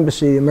assigned to the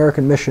embassy, the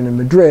American mission in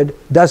Madrid,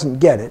 doesn't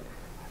get it.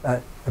 A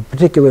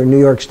particular New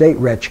York State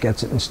wretch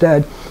gets it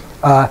instead.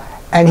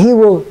 And he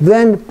will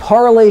then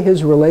parlay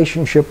his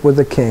relationship with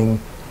the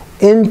king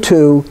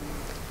into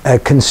a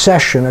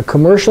concession, a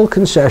commercial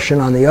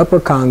concession on the Upper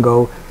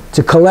Congo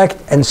to collect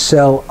and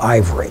sell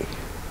ivory.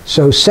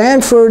 So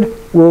Sanford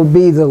will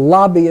be the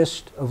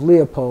lobbyist of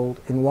Leopold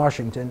in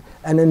Washington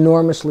and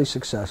enormously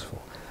successful.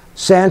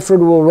 Sanford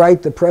will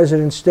write the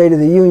President's State of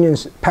the Union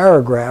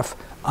paragraph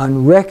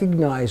on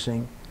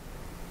recognizing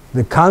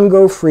the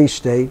Congo Free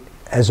State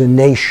as a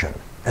nation,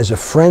 as a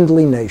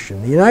friendly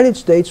nation. The United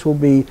States will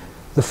be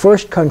the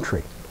first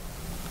country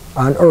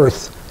on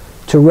earth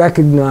to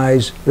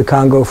recognize the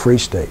Congo Free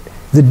State.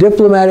 The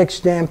diplomatic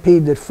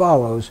stampede that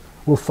follows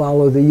will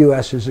follow the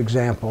U.S.'s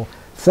example,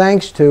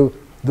 thanks to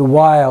the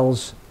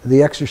wiles,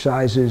 the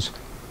exercises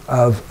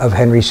of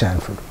Henry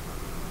Sanford.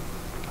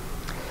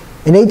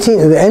 At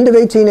the end of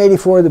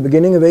 1884, the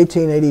beginning of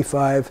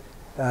 1885,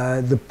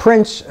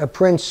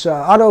 Prince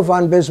Otto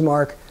von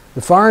Bismarck,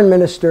 the foreign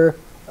minister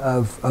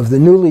of the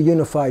newly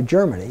unified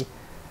Germany,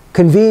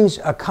 convenes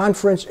a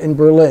conference in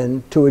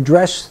Berlin to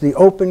address the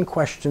open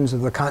questions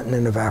of the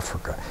continent of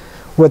Africa.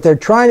 What they're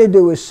trying to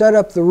do is set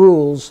up the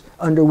rules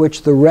under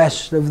which the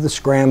rest of the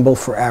scramble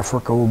for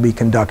Africa will be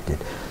conducted,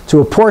 to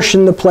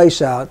apportion the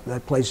place out,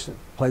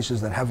 places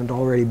that haven't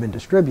already been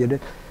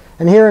distributed.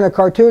 And here in a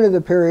cartoon of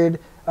the period,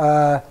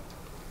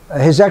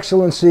 His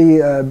Excellency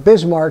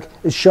Bismarck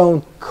is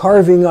shown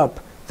carving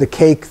up the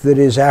cake that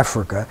is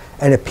Africa,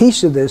 and a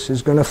piece of this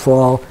is going to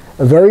fall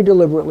very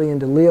deliberately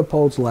into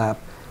Leopold's lap,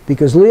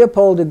 because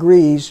Leopold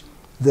agrees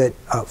that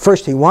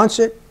first he wants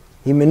it,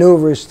 he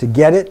maneuvers to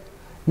get it,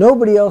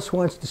 Nobody else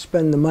wants to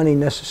spend the money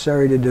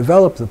necessary to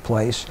develop the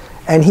place,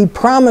 and he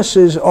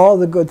promises all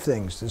the good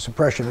things: the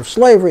suppression of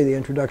slavery, the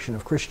introduction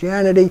of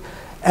Christianity,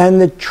 and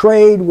the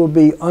trade will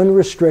be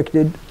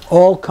unrestricted,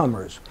 all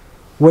comers.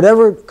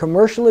 Whatever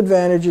commercial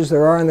advantages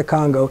there are in the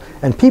Congo,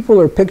 and people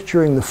are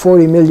picturing the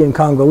 40 million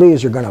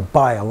Congolese are going to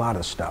buy a lot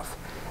of stuff,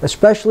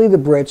 especially the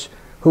Brits,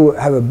 who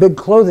have a big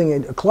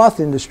cloth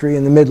industry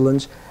in the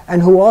Midlands,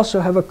 and who also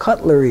have a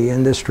cutlery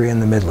industry in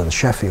the Midlands,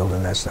 Sheffield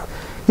and that stuff.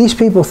 These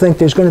people think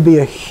there's going to be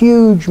a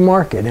huge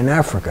market in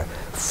Africa.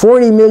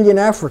 40 million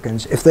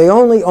Africans, if they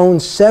only own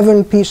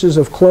 7 pieces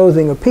of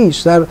clothing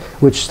apiece,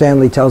 which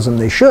Stanley tells them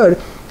they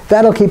should,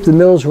 that'll keep the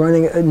mills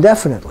running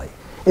indefinitely.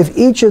 If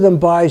each of them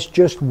buys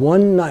just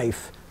 1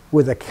 knife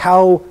with a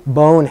cow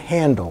bone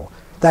handle,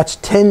 that's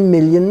 10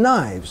 million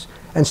knives.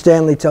 And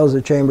Stanley tells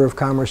the Chamber of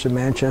Commerce of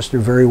Manchester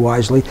very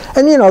wisely,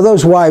 and you know,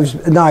 those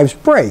knives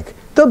break.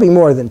 There'll be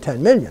more than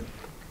 10 million.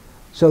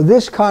 So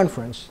this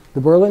conference, the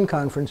Berlin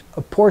Conference,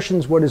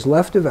 apportions what is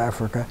left of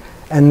Africa,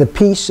 and the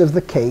piece of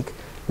the cake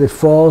that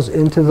falls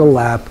into the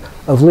lap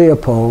of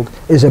Leopold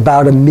is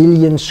about 1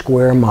 million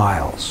square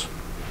miles.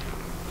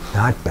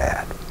 Not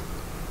bad.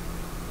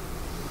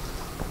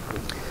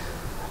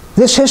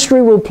 This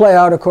history will play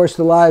out, of course,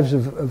 the lives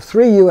of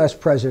 3 U.S.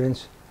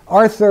 presidents,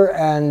 Arthur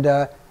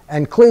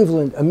and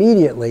Cleveland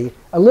immediately.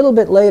 A little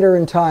bit later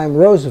in time,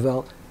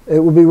 Roosevelt. It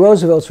will be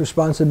Roosevelt's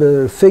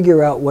responsibility to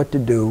figure out what to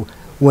do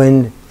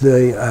when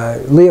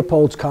the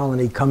Leopold's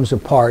colony comes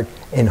apart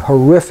in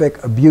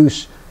horrific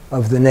abuse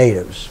of the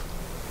natives.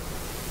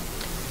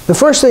 The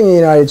first thing the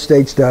United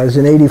States does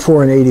in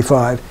 '84 and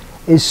 '85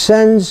 is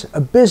sends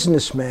a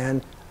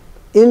businessman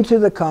into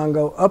the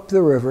Congo, up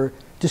the river,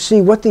 to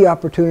see what the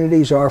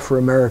opportunities are for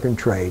American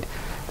trade.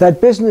 That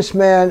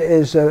businessman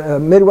is a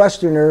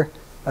Midwesterner,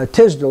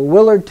 Tisdall,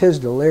 Willard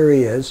Tisdall, there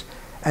he is.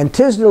 And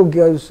Tisdall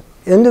goes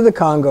into the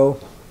Congo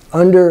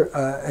under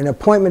an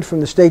appointment from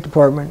the State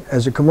Department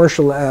as a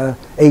commercial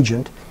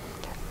agent,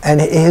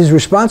 and his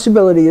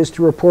responsibility is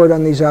to report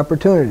on these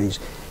opportunities.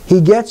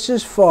 He gets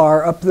as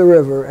far up the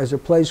river as a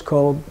place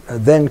called,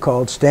 then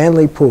called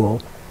Stanley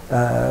Pool,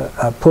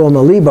 Pool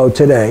Malibo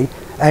today,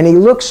 and he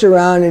looks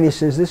around and he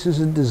says, this is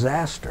a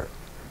disaster.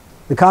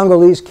 The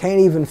Congolese can't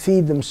even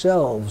feed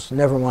themselves,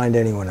 never mind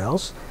anyone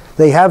else.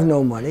 They have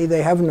no money,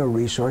 they have no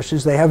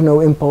resources, they have no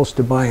impulse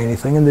to buy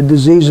anything, and the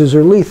diseases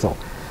are lethal.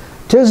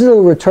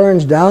 Tisdall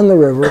returns down the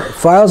river,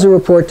 files a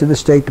report to the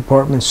State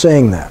Department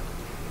saying that.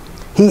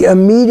 He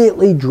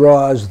immediately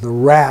draws the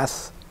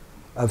wrath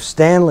of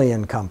Stanley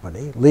and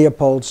Company,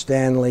 Leopold,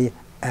 Stanley,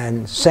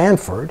 and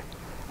Sanford,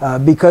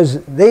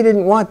 because they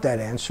didn't want that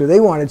answer. They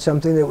wanted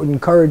something that would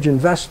encourage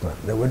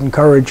investment, that would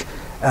encourage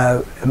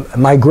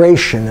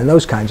migration and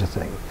those kinds of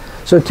things.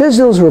 So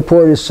Tisdall's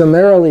report is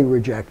summarily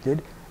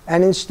rejected,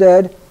 and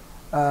instead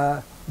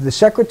the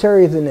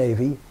Secretary of the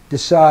Navy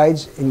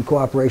decides, in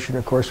cooperation,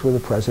 of course, with the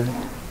President,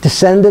 to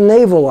send a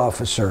naval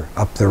officer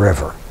up the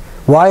river.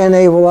 Why a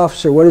naval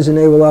officer? What does a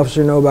naval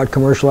officer know about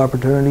commercial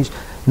opportunities?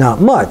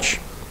 Not much,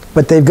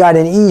 but they've got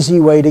an easy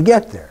way to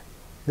get there.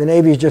 The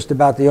Navy is just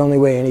about the only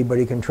way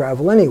anybody can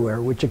travel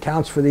anywhere, which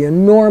accounts for the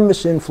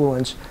enormous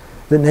influence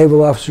that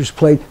naval officers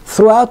played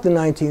throughout the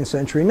 19th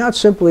century, not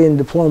simply in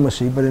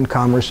diplomacy, but in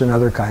commerce and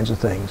other kinds of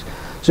things.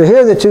 So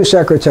here are the 2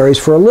 secretaries.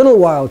 For a little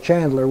while,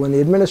 Chandler, when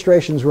the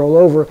administrations roll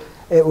over,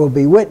 it will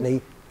be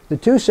Whitney. The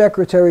 2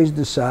 secretaries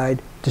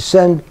decide to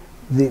send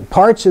the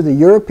parts of the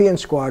European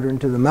squadron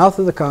to the mouth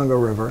of the Congo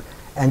River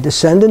and to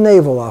send a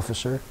naval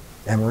officer,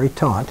 Emory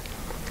Taunt.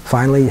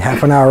 Finally,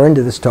 half an hour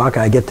into this talk,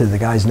 I get to the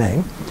guy's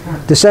name.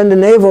 To send a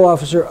naval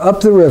officer up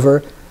the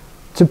river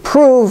to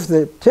prove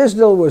that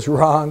Tisdall was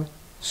wrong,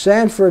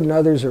 Sanford and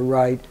others are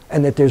right,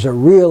 and that there's a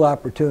real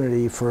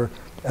opportunity for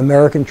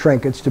American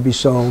trinkets to be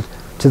sold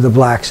to the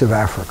blacks of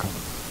Africa.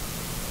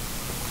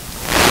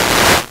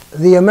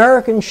 The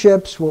American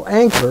ships will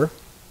anchor.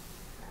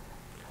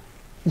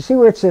 You see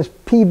where it says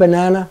P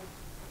Banana?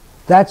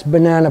 That's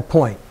Banana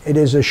Point. It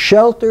is a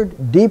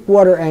sheltered, deep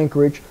water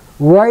anchorage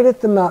right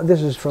at the mouth.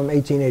 This is from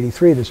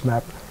 1883, this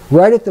map.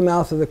 Right at the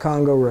mouth of the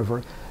Congo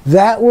River.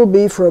 That will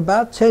be, for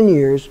about 10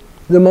 years,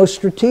 the most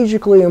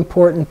strategically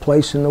important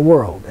place in the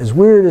world, as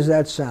weird as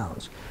that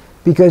sounds,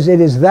 because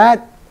it is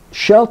that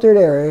sheltered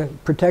area,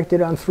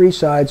 protected on 3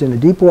 sides in a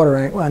deep water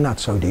anchor, well, not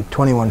so deep,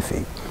 21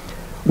 feet,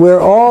 where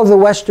all the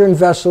Western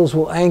vessels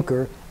will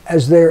anchor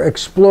as they're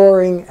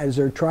exploring, as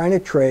they're trying to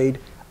trade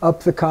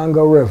up the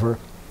Congo River.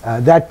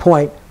 That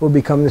point will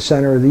become the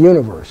center of the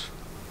universe.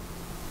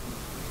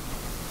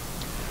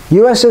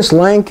 USS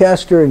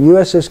Lancaster and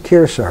USS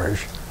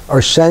Kearsarge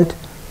are sent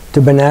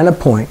to Banana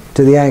Point,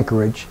 to the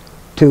anchorage,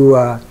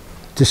 to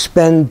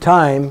spend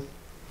time,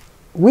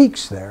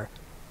 weeks there,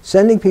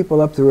 sending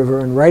people up the river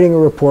and writing a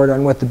report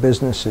on what the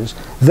business is.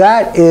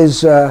 That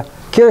is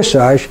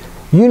Kearsarge.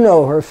 You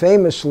know her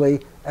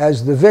famously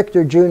as the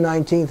victor, June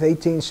 19,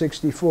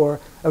 1864,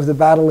 of the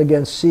battle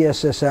against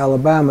CSS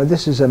Alabama.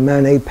 This is a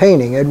Manet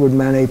painting, Edward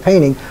Manet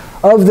painting,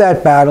 of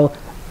that battle,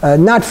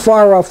 not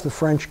far off the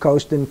French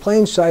coast, in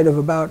plain sight of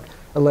about,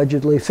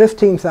 allegedly,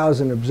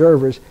 15,000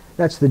 observers.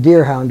 That's the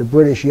Deerhound, a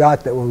British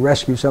yacht that will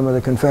rescue some of the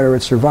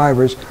Confederate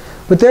survivors.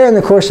 But they're in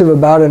the course of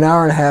about an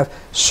hour and a half,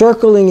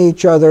 circling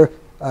each other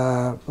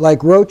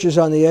like roaches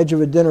on the edge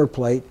of a dinner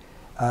plate.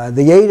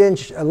 The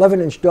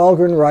 11-inch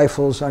Dahlgren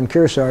rifles on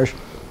Kearsarge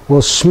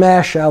will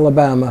smash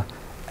Alabama,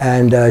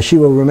 and she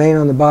will remain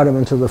on the bottom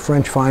until the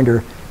French find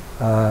her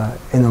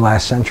in the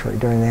last century,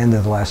 during the end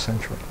of the last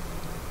century.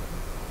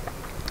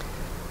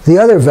 The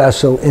other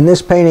vessel, in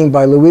this painting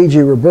by Luigi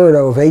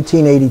Roberto of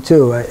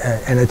 1882,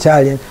 an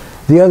Italian,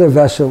 the other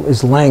vessel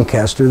is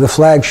Lancaster, the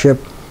flagship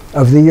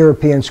of the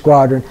European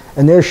squadron,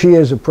 and there she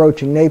is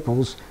approaching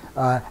Naples.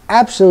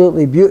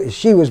 Absolutely beautiful.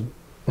 She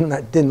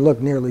didn't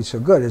look nearly so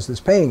good as this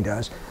painting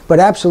does, but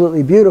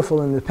absolutely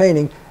beautiful in the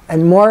painting,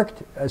 and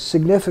marked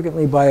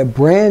significantly by a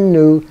brand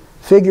new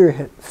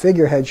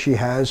figurehead she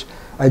has,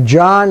 a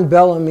John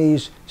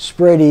Bellamy's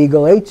spread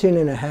eagle,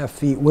 18.5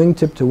 feet,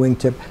 wingtip to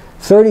wingtip,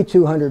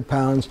 3,200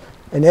 pounds.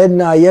 And Ed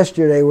and I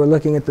yesterday were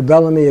looking at the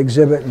Bellamy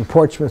exhibit in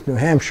Portsmouth, New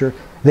Hampshire.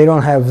 They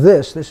don't have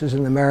this. This is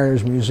in the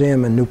Mariners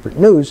Museum in Newport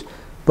News.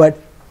 But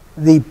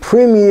the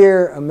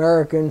premier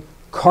American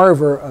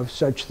carver of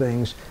such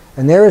things.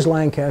 And there is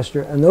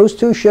Lancaster. And those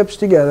two ships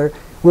together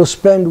will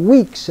spend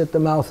weeks at the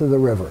mouth of the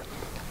river,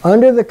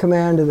 under the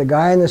command of the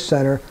guy in the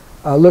center,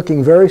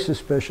 looking very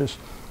suspicious,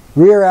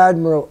 Rear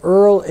Admiral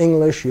Earl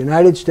English,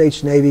 United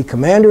States Navy,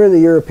 commander of the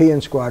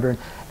European squadron,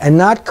 and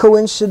not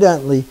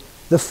coincidentally,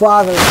 the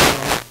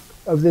father-in-law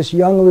of this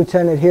young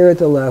lieutenant here at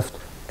the left,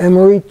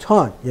 Emory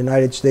Taunt,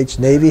 United States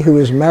Navy, who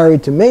is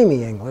married to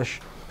Mamie English,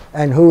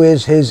 and who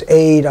is his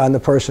aide on the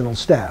personal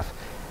staff.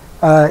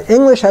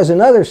 English has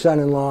another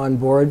son-in-law on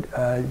board,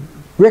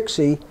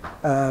 Rixey,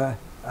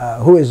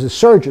 who is a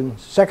surgeon,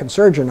 second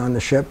surgeon on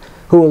the ship,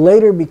 who will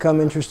later become,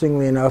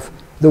 interestingly enough,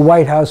 the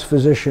White House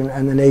physician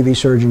and the Navy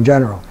Surgeon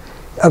General.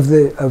 Of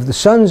the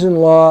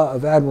sons-in-law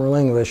of Admiral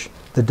English,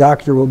 the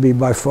doctor will be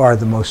by far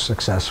the most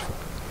successful.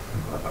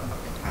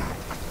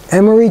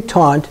 Emory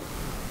Taunt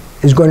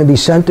is going to be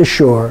sent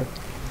ashore,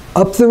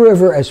 up the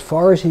river as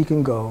far as he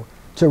can go,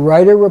 to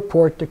write a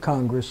report to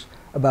Congress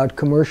about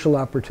commercial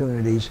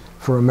opportunities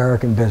for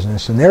American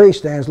business. And there he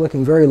stands,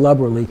 looking very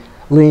lubberly,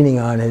 leaning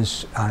on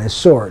his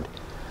sword.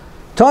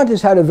 Taunt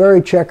has had a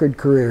very checkered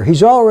career.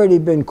 He's already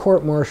been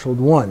court-martialed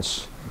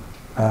once.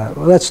 Well,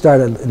 let's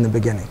start in the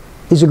beginning.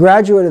 He's a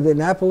graduate of the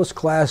Annapolis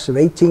class of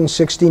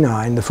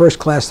 1869, the first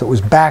class that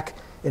was back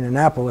in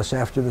Annapolis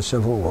after the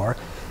Civil War.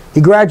 He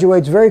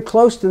graduates very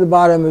close to the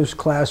bottom of his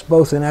class,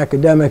 both in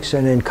academics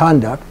and in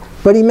conduct,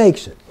 but he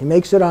makes it. He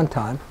makes it on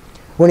time.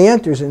 When he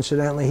enters,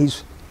 incidentally,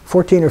 he's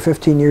 14 or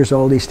 15 years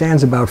old. He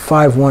stands about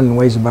 5'1" and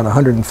weighs about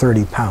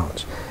 130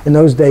 pounds. In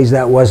those days,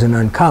 that wasn't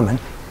uncommon.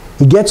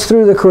 He gets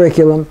through the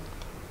curriculum.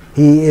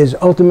 He is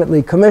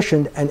ultimately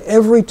commissioned, and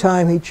every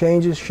time he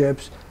changes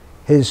ships,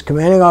 his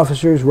commanding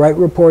officers write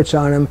reports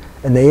on him,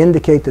 and they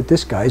indicate that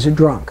this guy's a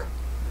drunk.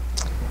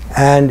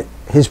 And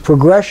his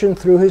progression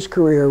through his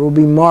career will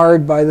be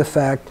marred by the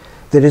fact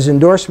that his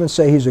endorsements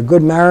say he's a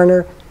good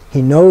mariner,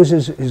 he knows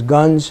his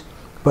guns,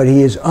 but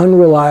he is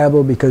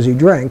unreliable because he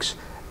drinks.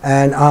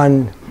 And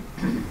on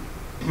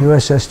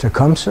USS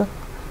Tecumseh,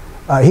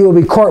 he will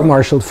be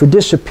court-martialed for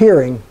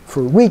disappearing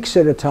for weeks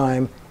at a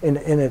time in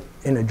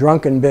a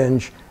drunken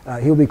binge.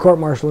 He'll be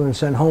court-martialed and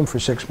sent home for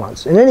 6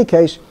 months. In any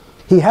case,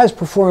 he has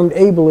performed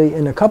ably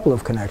in a couple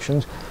of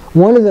connections.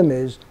 One of them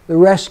is the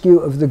rescue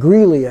of the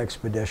Greeley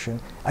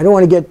expedition. I don't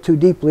want to get too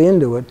deeply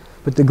into it,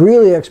 but the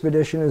Greeley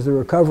expedition is the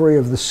recovery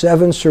of the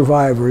 7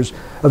 survivors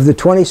of the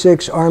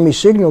 26 Army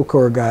Signal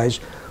Corps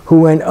guys who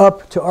went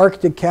up to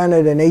Arctic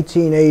Canada in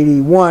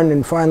 1881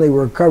 and finally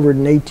were recovered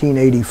in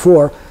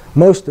 1884,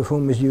 most of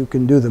whom, as you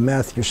can do the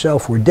math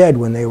yourself, were dead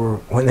when they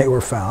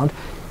were found.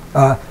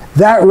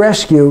 That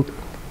rescue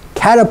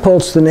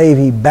catapults the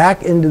Navy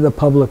back into the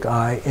public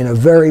eye in a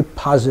very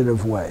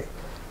positive way.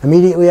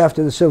 Immediately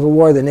after the Civil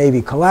War, the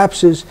Navy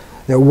collapses.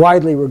 They're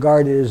widely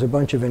regarded as a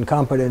bunch of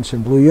incompetents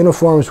in blue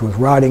uniforms with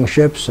rotting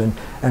ships and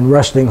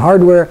rusting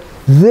hardware.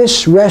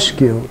 This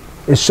rescue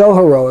is so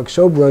heroic,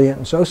 so brilliant,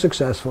 and so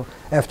successful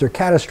after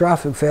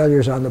catastrophic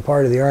failures on the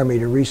part of the Army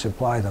to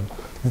resupply them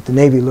that the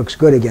Navy looks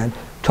good again.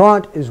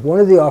 Taunt is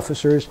one of the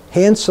officers,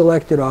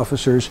 hand-selected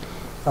officers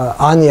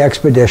on the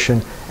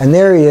expedition, and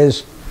there he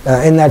is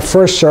in that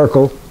first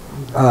circle,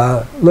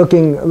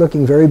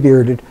 looking very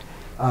bearded.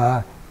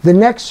 The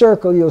next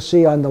circle you'll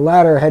see on the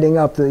ladder heading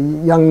up, the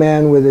young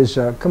man with his,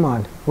 come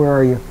on, where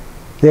are you?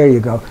 There you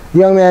go. The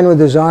young man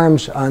with his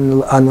arms on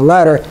the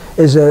ladder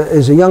is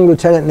a young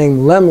lieutenant named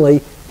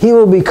Lemley. He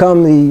will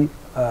become the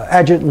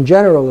adjutant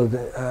general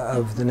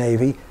of the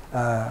Navy,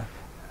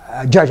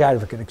 judge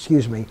advocate,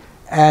 excuse me,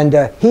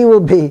 and he will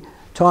be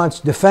Taunt's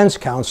defense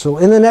counsel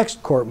in the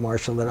next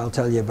court-martial that I'll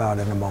tell you about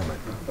in a moment.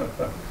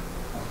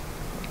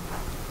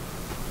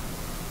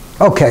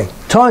 Okay,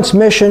 Taunt's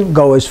mission: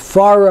 go as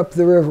far up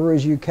the river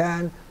as you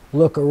can,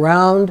 look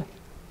around,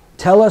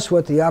 tell us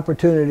what the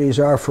opportunities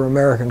are for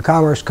American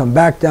commerce, come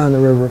back down the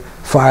river,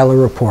 file a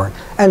report.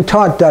 And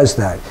Taunt does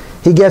that.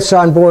 He gets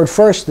on board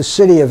first the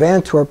city of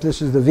Antwerp.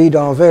 This is the Vie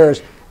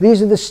d'Anvers.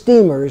 These are the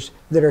steamers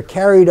that are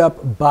carried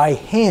up by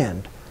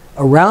hand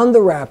around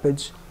the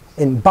rapids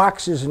in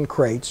boxes and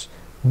crates,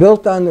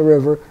 built on the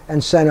river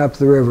and sent up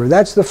the river.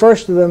 That's the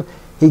first of them.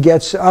 He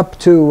gets up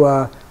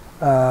to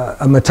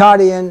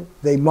Matadian.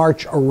 They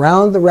march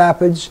around the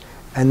rapids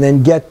and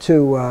then get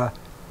to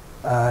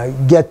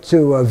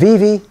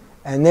Vivi,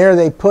 and there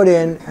they put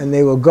in, and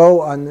they will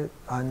go on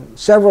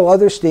several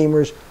other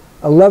steamers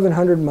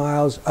 1,100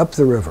 miles up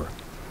the river.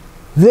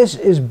 This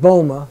is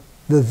Boma,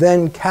 the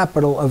then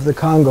capital of the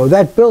Congo.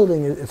 That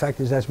building, in fact,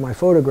 that's my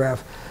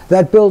photograph,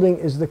 that building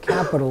is the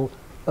capital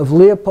of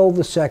Leopold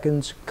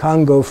II's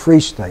Congo Free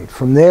State.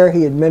 From there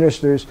he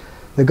administers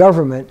the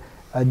government.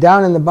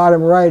 Down in the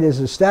bottom right is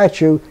a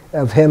statue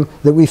of him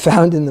that we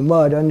found in the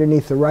mud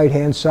underneath the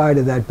right-hand side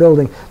of that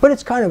building. But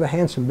it's kind of a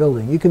handsome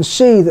building. You can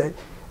see that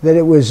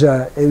it was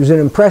an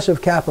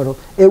impressive capital.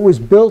 It was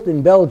built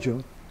in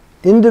Belgium,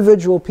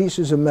 individual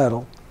pieces of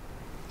metal,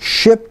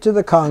 shipped to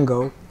the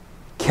Congo,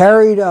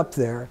 carried up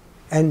there,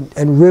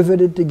 and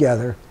riveted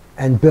together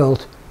and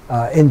built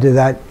into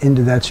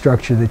that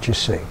structure that you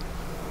see.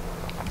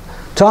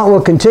 Taunt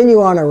will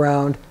continue on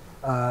around.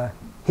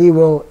 He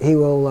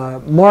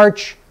will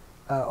march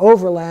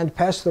overland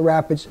past the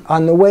rapids.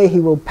 On the way, he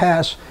will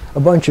pass a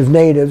bunch of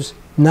natives,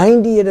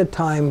 90 at a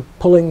time,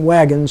 pulling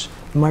wagons.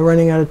 Am I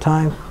running out of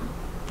time?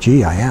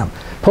 Gee, I am.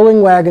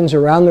 Pulling wagons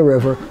around the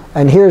river,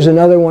 and here's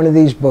another one of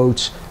these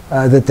boats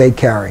that they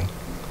carry.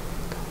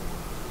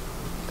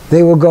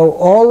 They will go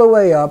all the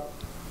way up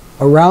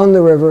around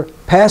the river,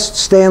 past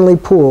Stanley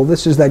Pool.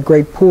 This is that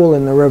great pool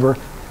in the river.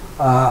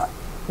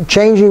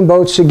 Changing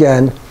boats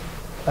again.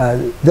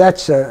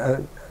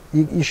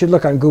 You should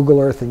look on Google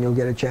Earth and you'll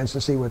get a chance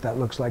to see what that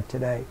looks like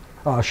today.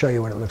 Oh, I'll show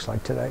you what it looks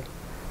like today.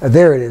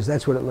 There it is.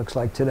 That's what it looks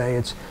like today.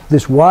 It's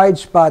this wide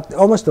spot,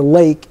 almost a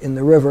lake in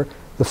the river.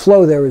 The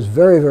flow there is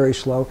very, very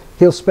slow.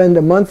 He'll spend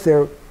a month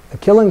there,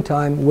 killing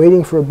time,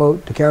 waiting for a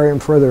boat to carry him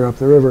further up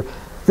the river.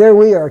 There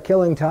we are,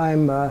 killing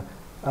time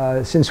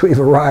since we've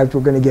arrived.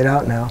 We're going to get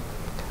out now.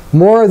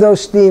 More of those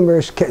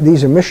steamers,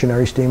 these are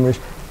missionary steamers,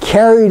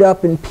 carried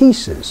up in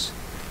pieces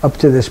up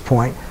to this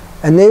point,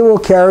 and they will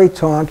carry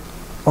Taunt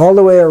all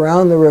the way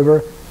around the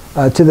river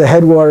to the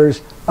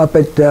headwaters up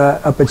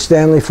at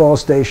Stanley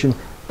Falls Station,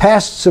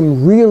 past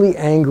some really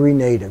angry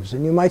natives.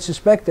 And you might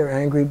suspect they're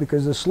angry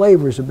because the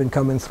slavers have been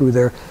coming through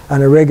there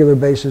on a regular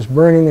basis,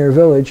 burning their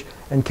village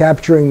and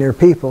capturing their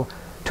people.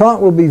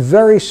 Taunt will be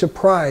very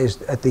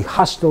surprised at the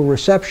hostile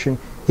reception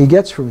he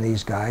gets from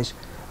these guys.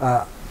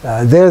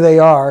 There they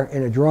are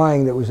in a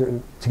drawing that was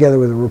together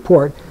with a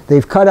report.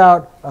 They've cut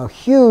out a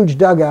huge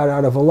dugout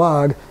out of a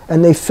log,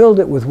 and they filled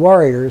it with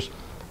warriors.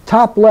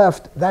 Top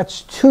left,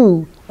 that's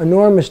 2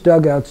 enormous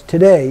dugouts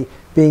today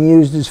being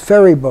used as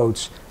ferry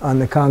boats on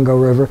the Congo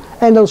River,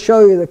 and it'll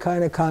show you the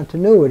kind of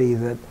continuity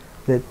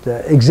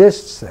that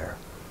exists there.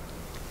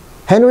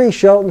 Henry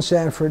Shelton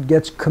Sanford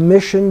gets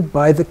commissioned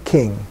by the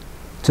king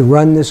to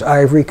run this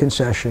ivory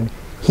concession.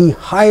 He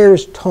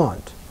hires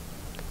Taunt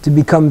to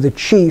become the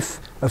chief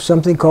of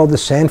something called the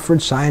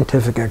Sanford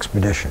Scientific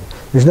Expedition.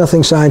 There's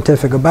nothing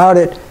scientific about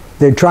it.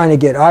 They're trying to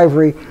get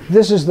ivory.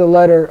 This is the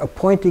letter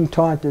appointing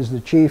Taunt as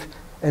the chief,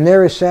 and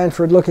there is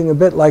Sanford looking a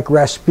bit like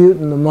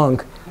Rasputin the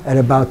monk at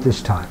about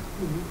this time.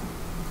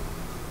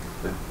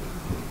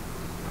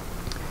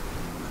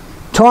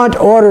 Taunt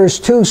orders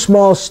 2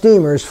 small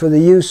steamers for the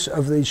use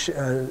of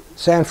the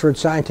Sanford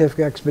Scientific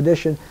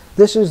Expedition.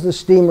 This is the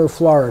steamer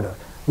Florida.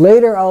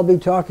 Later I'll be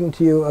talking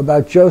to you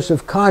about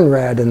Joseph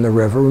Conrad in the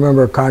river.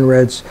 Remember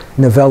Conrad's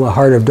novella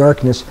Heart of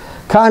Darkness.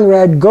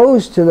 Conrad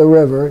goes to the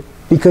river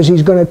because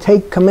he's going to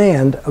take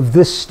command of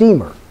this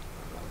steamer.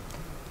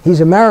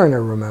 He's a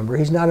mariner, remember.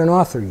 He's not an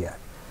author yet.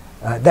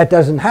 That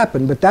doesn't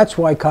happen, but that's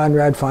why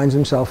Conrad finds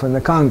himself in the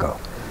Congo.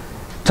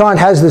 Taunt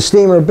has the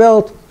steamer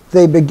built.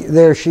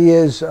 There she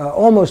is,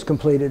 almost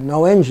completed.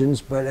 No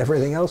engines, but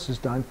everything else is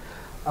done.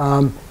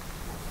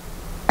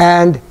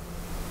 And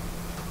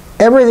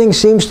everything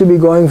seems to be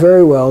going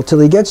very well till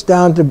he gets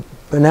down to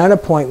Banana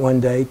Point one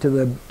day to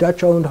the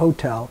Dutch-owned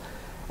hotel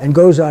and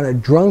goes on a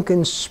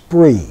drunken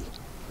spree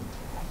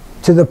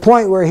to the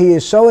point where he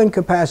is so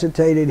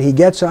incapacitated he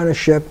gets on a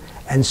ship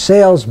and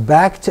sails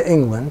back to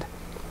England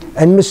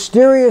and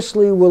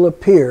mysteriously will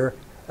appear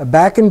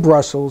back in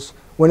Brussels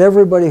when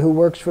everybody who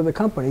works for the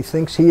company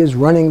thinks he is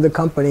running the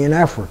company in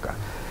Africa.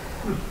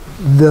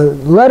 The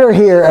letter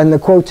here and the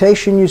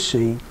quotation you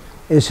see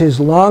is his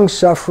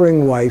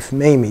long-suffering wife,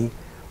 Mamie,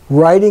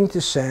 writing to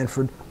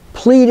Sanford,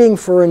 pleading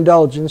for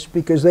indulgence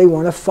because they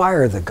want to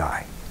fire the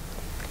guy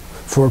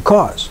for a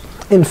cause.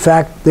 In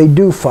fact, they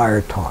do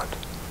fire Taunt.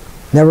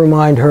 Never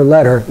mind her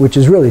letter, which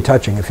is really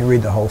touching if you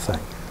read the whole thing.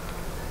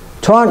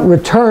 Taunt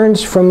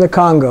returns from the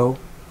Congo,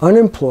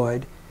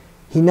 unemployed.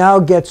 He now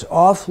gets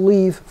off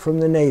leave from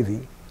the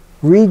Navy,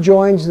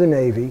 rejoins the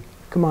Navy.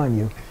 Come on,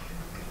 you.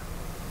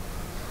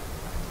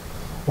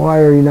 Why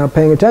are you not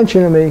paying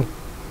attention to me?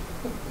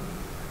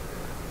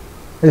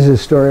 This is the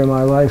story of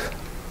my life.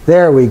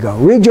 There we go.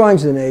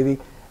 Rejoins the Navy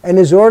and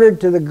is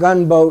ordered to the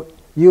gunboat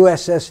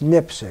USS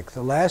Nipsic,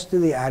 the last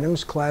of the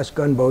Adams-class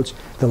gunboats,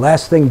 the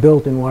last thing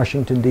built in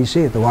Washington,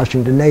 D.C. at the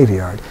Washington Navy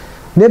Yard.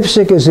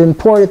 Nipsic is in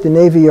port at the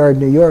Navy Yard,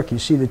 New York. You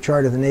see the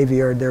chart of the Navy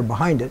Yard there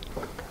behind it.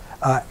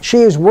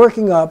 She is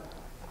working up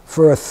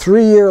for a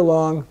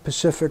 3-year-long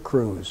Pacific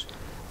cruise.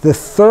 The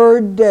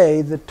third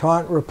day that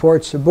Taunt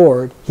reports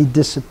aboard, he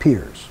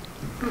disappears.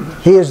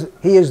 He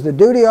is the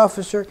duty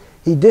officer.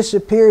 He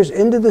disappears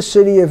into the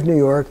city of New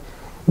York.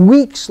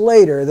 Weeks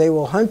later, they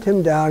will hunt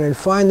him down and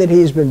find that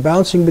he's been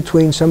bouncing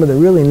between some of the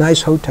really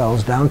nice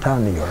hotels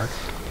downtown New York.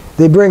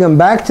 They bring him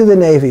back to the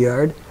Navy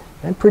Yard,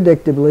 and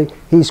predictably,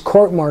 he's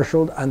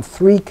court-martialed on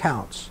 3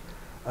 counts.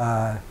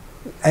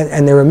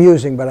 And they're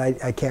amusing, but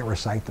I can't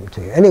recite them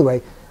to you.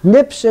 Anyway,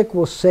 Nipsic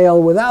will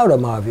sail without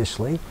him,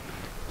 obviously.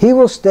 He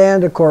will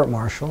stand a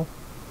court-martial,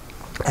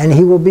 and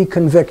he will be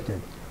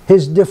convicted.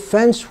 His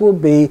defense will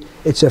be,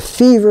 it's a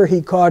fever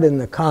he caught in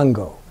the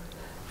Congo.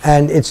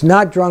 And it's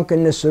not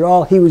drunkenness at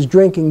all. He was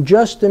drinking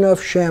just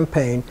enough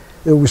champagne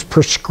that was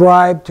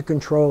prescribed to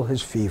control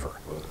his fever.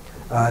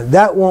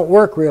 That won't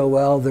work real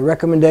well. The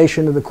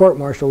recommendation of the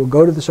court-martial will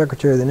go to the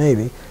Secretary of the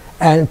Navy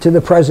and to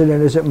the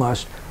President, as it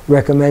must,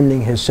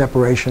 recommending his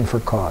separation for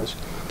cause.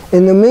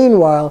 In the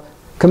meanwhile,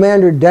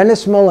 Commander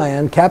Dennis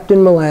Millan,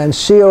 Captain Millan,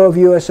 CO of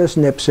USS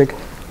Nipsic,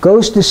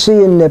 goes to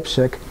sea in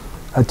Nipsic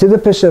to the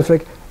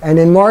Pacific, and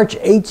in March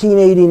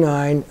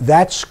 1889,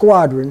 that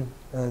squadron,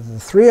 the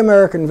 3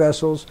 American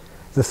vessels,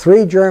 the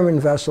 3 German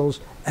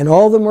vessels, and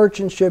all the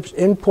merchant ships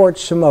in Port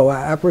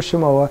Samoa, Upper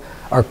Samoa,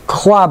 are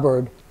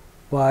clobbered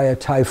by a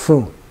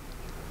typhoon.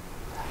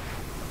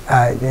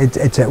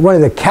 It's one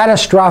of the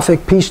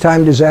catastrophic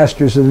peacetime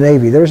disasters of the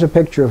Navy. There's a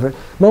picture of it.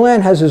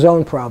 Millan has his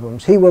own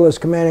problems. He will, as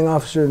commanding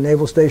officer of the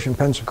Naval Station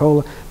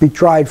Pensacola, be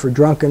tried for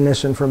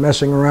drunkenness and for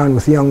messing around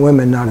with young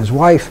women, not his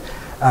wife,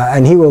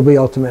 and he will be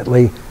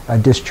ultimately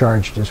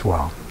discharged as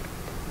well.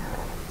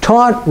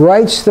 Taunt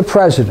writes the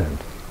President,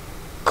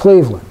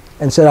 Cleveland,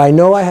 and said, I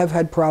know I have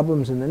had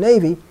problems in the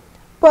Navy,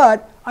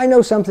 but I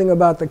know something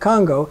about the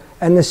Congo,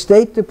 and the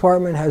State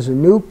Department has a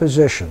new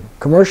position,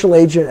 commercial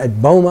agent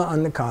at Boma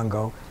on the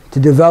Congo, to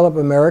develop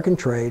American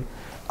trade.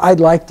 I'd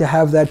like to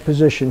have that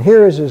position.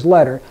 Here is his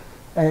letter.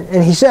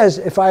 And he says,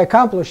 if I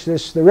accomplish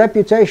this, the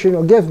reputation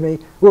he'll give me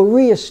will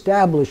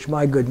reestablish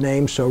my good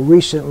name so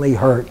recently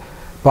hurt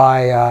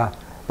by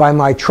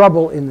my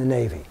trouble in the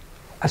Navy.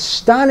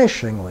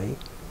 Astonishingly,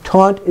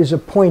 Taunt is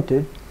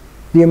appointed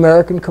the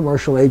American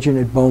commercial agent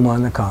at Boma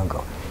on the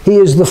Congo. He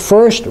is the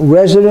first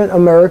resident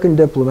American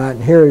diplomat,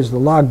 and here is the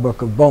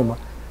logbook of Boma,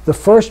 the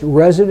first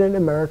resident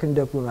American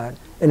diplomat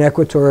in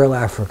Equatorial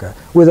Africa.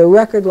 With a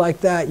record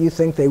like that, you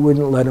think they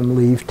wouldn't let him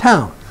leave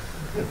town.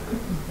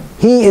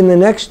 He, in the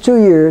next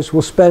 2 years,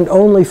 will spend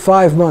only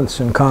 5 months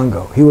in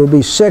Congo. He will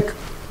be sick,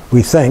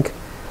 we think,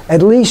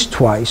 at least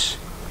twice,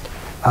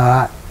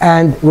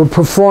 and will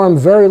perform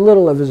very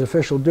little of his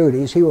official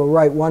duties. He will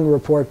write 1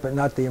 report, but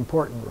not the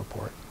important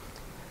report.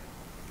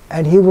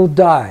 And he will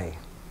die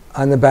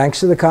on the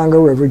banks of the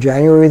Congo River,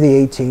 January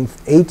the 18th,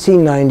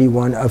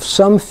 1891, of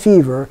some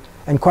fever,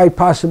 and quite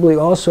possibly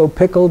also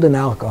pickled in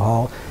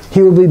alcohol.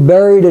 He will be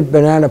buried at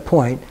Banana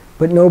Point,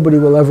 but nobody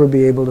will ever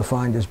be able to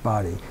find his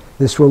body.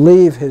 This will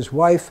leave his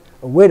wife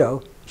a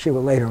widow. She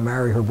will later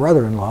marry her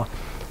brother-in-law.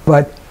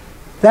 But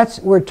that's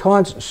where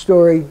Taunt's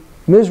story,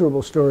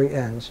 miserable story,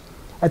 ends.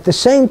 At the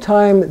same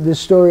time this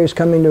story is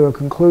coming to a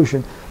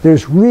conclusion,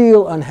 there's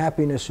real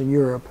unhappiness in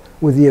Europe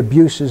with the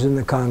abuses in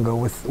the Congo,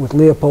 with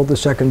Leopold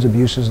II's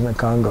abuses in the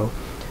Congo.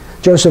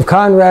 Joseph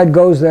Conrad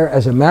goes there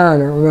as a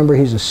mariner. Remember,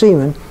 he's a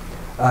seaman.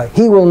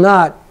 He will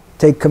not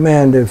take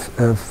command of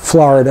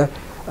Florida.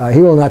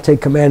 He will not take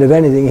command of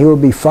anything. He will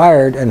be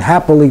fired and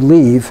happily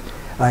leave.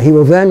 He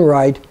will then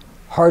write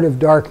Heart of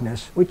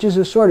Darkness, which is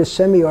a sort of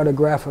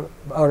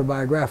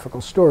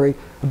semi-autobiographical story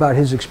about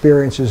his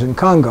experiences in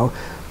Congo.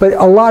 But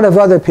a lot of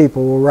other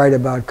people will write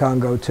about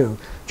Congo too.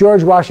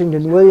 George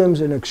Washington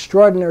Williams, an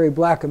extraordinary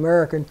black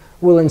American,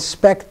 will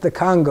inspect the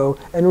Congo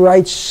and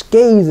write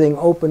scathing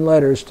open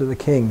letters to the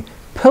king,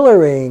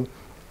 pillorying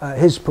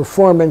his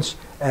performance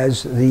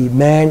as the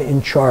man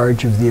in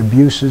charge of the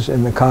abuses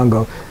in the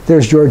Congo.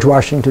 There's George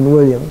Washington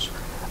Williams.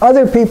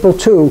 Other people,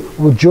 too,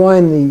 will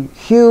join the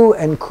hue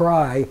and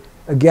cry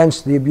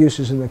against the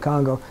abuses in the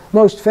Congo.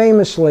 Most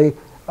famously,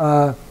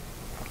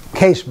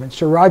 Casement,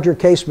 Sir Roger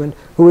Casement,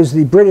 who is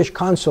the British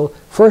consul,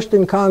 first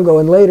in Congo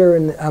and later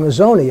in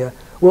Amazonia,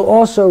 will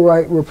also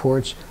write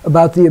reports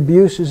about the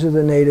abuses of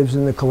the natives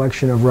in the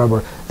collection of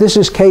rubber. This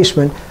is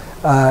Casement.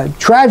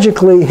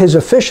 Tragically, his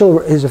official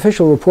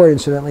report,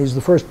 incidentally, is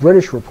the first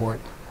British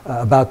report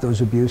about those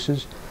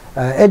abuses.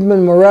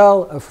 Edmund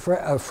Morel,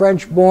 a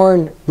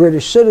French-born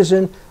British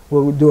citizen,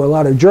 will do a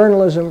lot of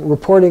journalism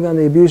reporting on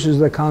the abuses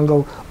of the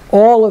Congo.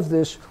 All of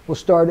this will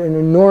start an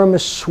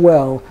enormous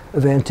swell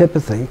of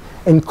antipathy,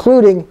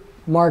 including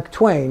Mark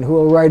Twain, who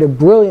will write a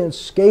brilliant,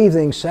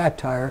 scathing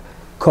satire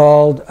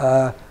called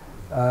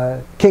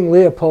King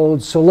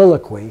Leopold's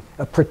Soliloquy,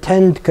 a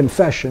pretend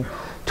confession.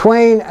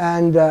 Twain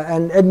and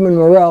Edmund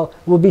Morel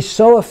will be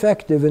so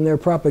effective in their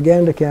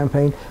propaganda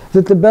campaign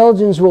that the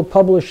Belgians will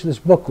publish this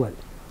booklet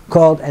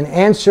called An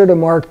Answer to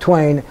Mark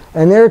Twain,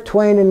 and there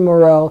Twain and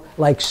Morel,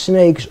 like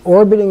snakes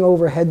orbiting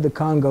overhead the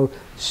Congo,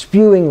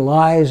 spewing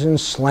lies and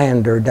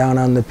slander down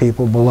on the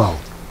people below.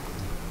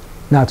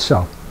 Not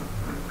so.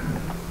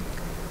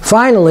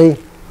 Finally,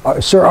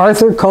 Sir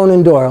Arthur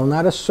Conan Doyle,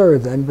 not a sir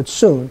then, but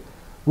soon,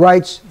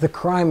 writes The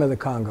Crime of the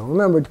Congo.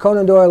 Remember,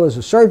 Conan Doyle is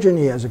a surgeon.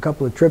 He has a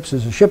couple of trips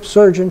as a ship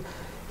surgeon.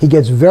 He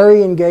gets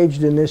very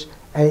engaged in this,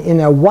 and in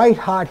a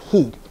white-hot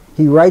heat,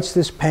 he writes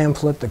this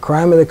pamphlet, The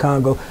Crime of the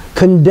Congo,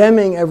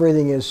 condemning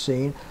everything he's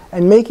seen,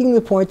 and making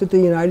the point that the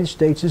United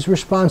States is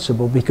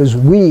responsible because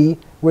we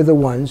were the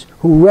ones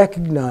who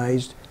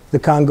recognized the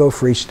Congo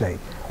Free State.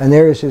 And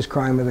there is his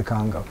Crime of the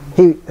Congo.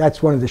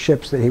 That's one of the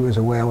ships that he was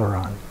a whaler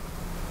on.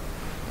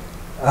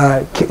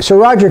 Sir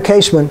Roger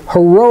Casement,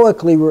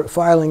 heroically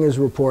filing his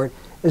report,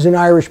 is an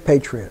Irish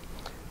patriot.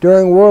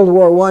 During World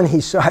War I,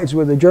 he sides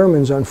with the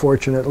Germans,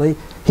 unfortunately.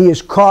 He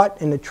is caught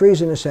in a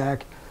treasonous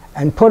act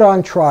and put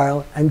on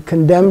trial and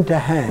condemned to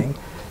hang.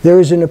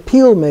 There is an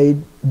appeal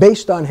made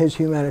based on his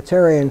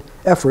humanitarian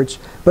efforts,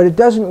 but it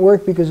doesn't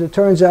work because it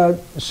turns out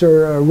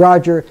Sir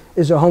Roger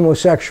is a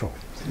homosexual.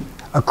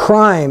 A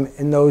crime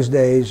in those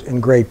days in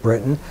Great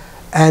Britain,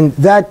 and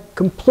that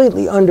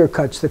completely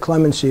undercuts the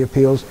clemency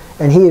appeals,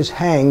 and he is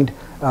hanged,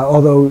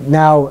 although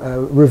now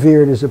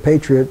revered as a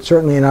patriot.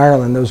 Certainly in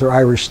Ireland, those are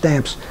Irish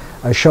stamps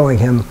showing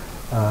him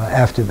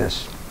after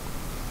this.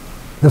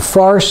 The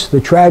farce,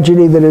 the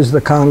tragedy that is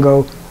the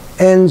Congo,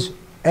 ends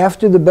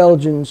after the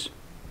Belgians'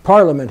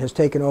 parliament has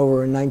taken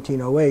over in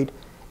 1908.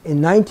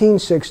 In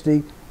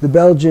 1960, the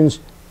Belgians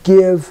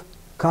give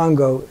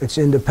Congo its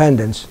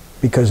independence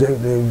because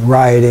of the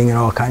rioting and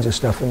all kinds of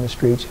stuff in the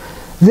streets.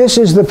 This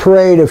is the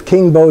parade of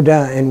King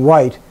Baudin in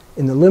white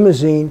in the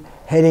limousine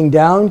heading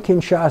down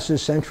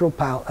Kinshasa's central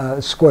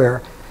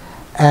square.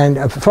 And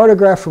a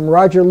photograph from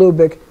Roger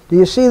Lubick. Do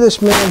you see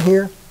this man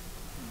here?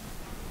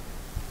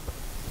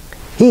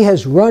 He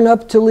has run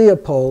up to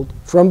Leopold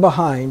from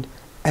behind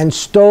and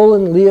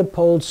stolen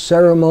Leopold's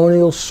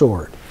ceremonial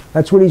sword.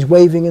 That's what he's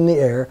waving in the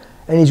air.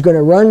 And he's going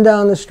to run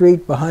down the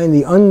street behind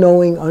the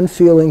unknowing,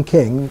 unfeeling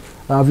king.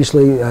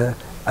 Obviously,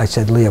 I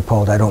said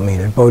Leopold, I don't mean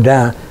it,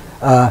 Baudin.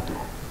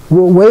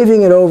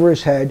 Waving it over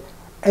his head.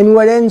 And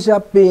what ends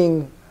up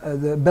being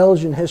the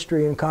Belgian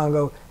history in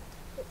Congo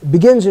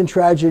begins in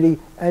tragedy,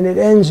 and it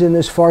ends in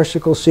this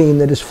farcical scene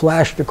that is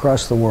flashed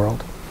across the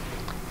world.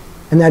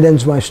 And that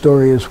ends my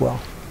story as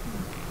well.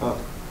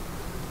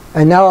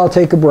 And now I'll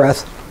take a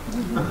breath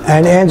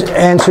and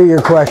answer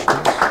your questions.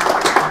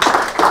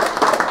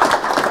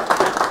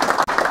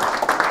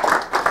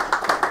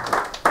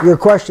 Your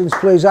questions,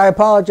 please. I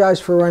apologize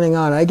for running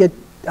on. I get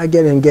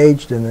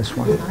engaged in this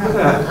one.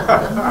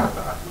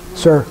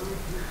 Sir.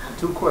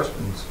 2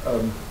 questions.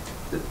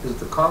 Is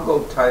the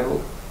Congo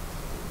tidal,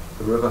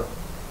 the river?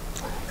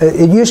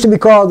 It used to be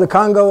called the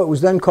Congo. It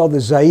was then called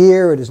the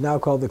Zaire. It is now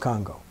called the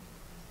Congo.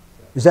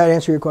 Does that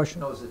answer your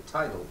question? No, is it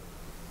tidal?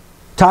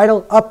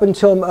 Tidal up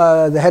until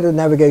the head of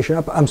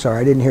navigation. I'm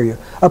sorry, I didn't hear you.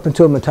 Up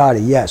until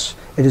Matadi, yes.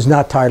 It is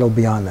not tidal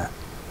beyond that.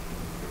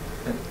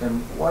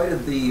 And why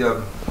did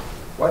the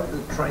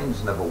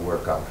trains never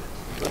work out?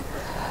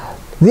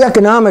 The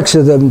economics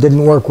of them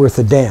didn't work worth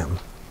a damn.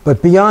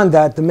 But beyond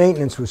that, the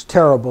maintenance was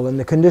terrible, and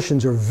the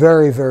conditions are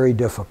very, very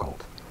difficult.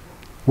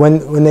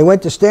 When they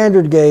went to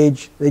standard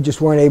gauge, they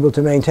just weren't able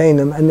to maintain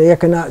them, and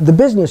the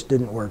business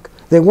didn't work.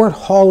 They weren't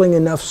hauling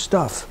enough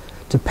stuff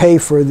to pay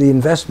for the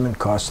investment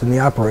costs and the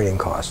operating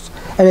costs.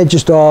 And it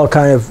just all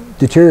kind of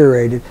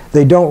deteriorated.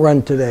 They don't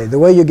run today. The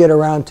way you get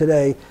around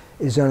today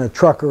is on a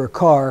truck or a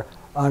car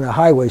on a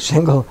highway,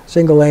 single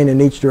lane in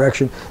each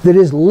direction, that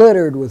is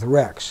littered with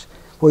wrecks.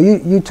 Well,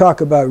 you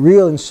talk about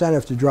real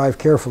incentive to drive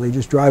carefully.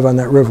 Just drive on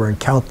that river and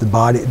count the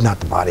not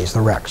the bodies, the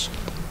wrecks.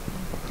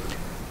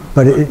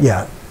 But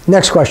yeah.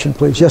 Next question,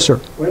 please. Yes, sir.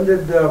 When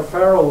did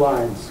Faro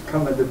lines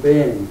come into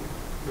being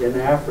in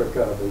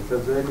Africa?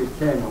 Because they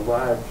became a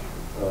large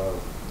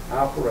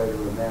operator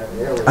in that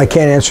area. I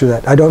can't answer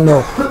that. I don't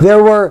know.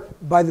 There were,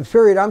 by the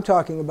period I'm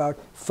talking about,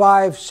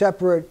 5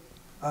 separate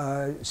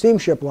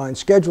steamship lines,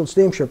 scheduled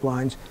steamship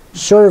lines,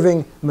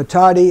 serving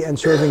Matadi and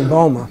serving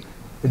Boma.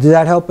 Did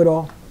that help at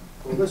all?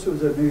 Well, this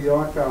was a New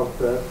York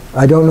outfit.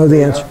 I don't know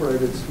the answer. They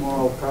operated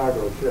small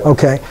cargo ships.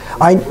 Okay.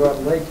 They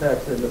brought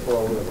latex into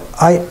Fall River.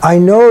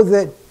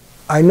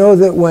 I know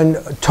that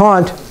when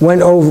Taunt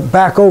went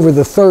back over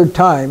the 3rd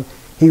time,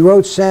 he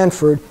wrote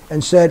Sanford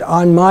and said,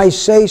 on my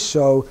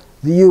say-so,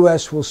 the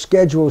U.S. will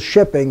schedule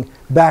shipping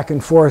back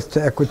and forth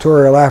to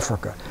Equatorial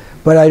Africa.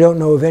 But I don't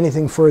know of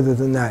anything further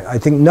than that. I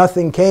think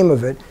nothing came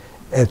of it,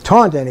 at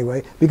Taunt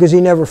anyway, because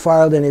he never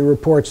filed any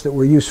reports that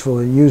were useful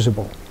and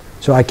usable.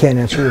 So I can't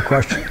answer your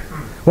question.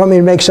 Want me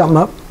to make something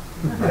up?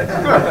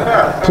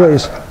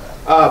 Please.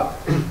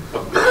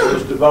 It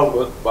was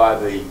developed by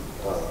the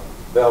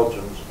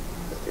Belgians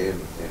in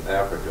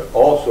Africa.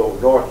 Also,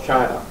 North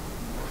China,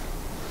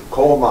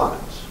 coal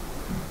mines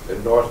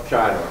in North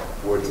China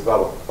were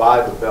developed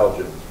by the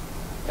Belgians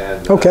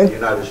and the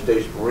United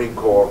States Marine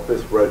Corps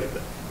 5th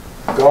Regiment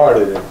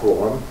guarded it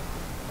for them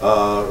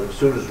as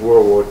soon as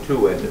World War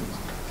II ended.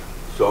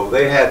 So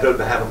they had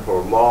them for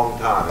a long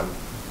time,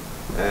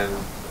 and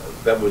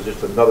that was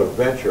just another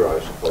venture, I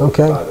suppose.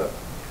 Okay.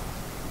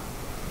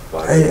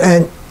 by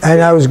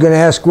And I was going to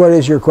ask, what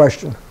is your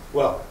question?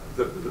 Well,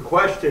 the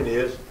question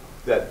is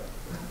that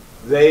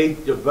they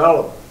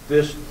developed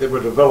this, they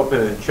were developing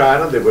it in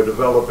China, they were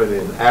developing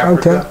it in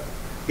Africa.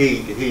 Okay.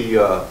 He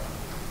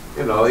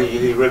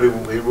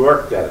really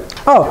worked at it.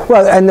 Oh,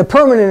 well, and the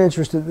permanent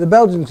interest, the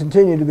Belgians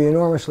continued to be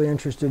enormously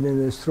interested in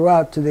this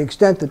throughout, to the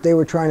extent that they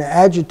were trying to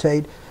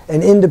agitate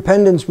an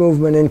independence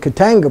movement in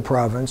Katanga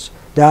province,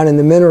 down in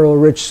the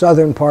mineral-rich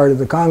southern part of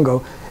the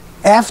Congo,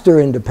 after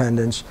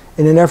independence,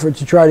 in an effort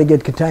to try to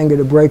get Katanga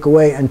to break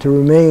away and to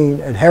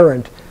remain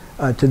adherent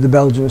to the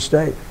Belgian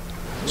state.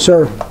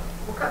 Sir?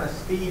 What kind of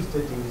speeds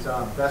did these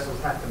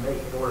vessels have to make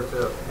in order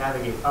to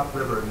navigate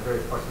upriver in the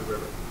various parts of the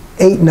river?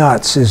 8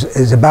 knots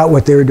is about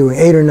what they were doing,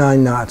 8 or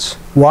 9 knots,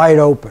 wide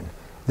open.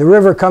 The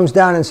river comes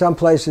down in some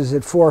places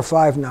at 4 or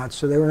 5 knots,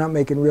 so they were not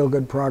making real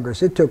good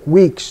progress. It took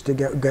weeks to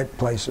get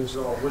places.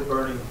 So all wood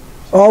burning?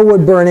 All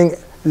wood burning.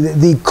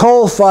 The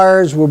coal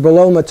fires were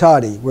below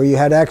Matadi, where you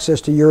had access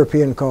to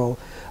European coal.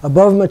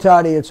 Above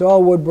Matadi, it's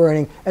all wood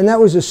burning, and that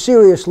was a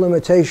serious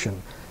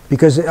limitation,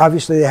 because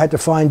obviously they had to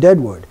find dead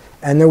wood,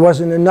 and there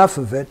wasn't enough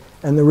of it,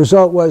 and the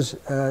result was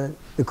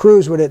the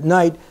crews would at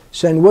night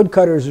send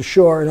woodcutters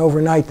ashore, and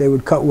overnight they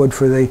would cut wood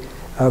for the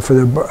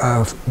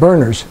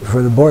burners,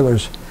 for the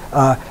boilers.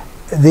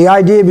 The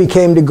idea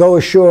became to go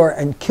ashore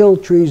and kill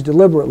trees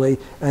deliberately,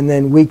 and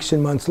then weeks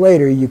and months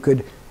later you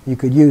could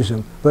use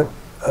them. But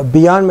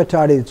beyond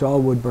Matadi, it's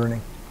all wood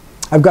burning.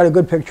 I've got a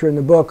good picture in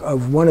the book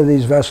of one of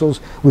these vessels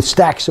with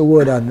stacks of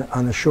wood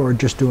on the shore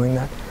just doing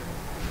that.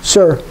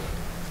 Sir?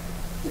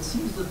 It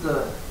seems that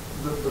the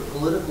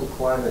political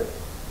climate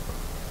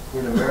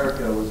in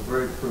America was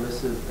very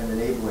permissive and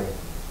enabling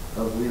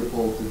of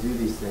Leopold to do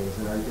these things,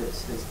 and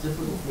it's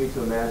difficult for me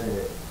to imagine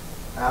it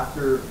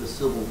after the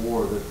Civil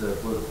War that the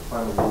political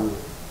climate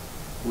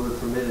would have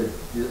permitted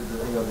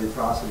the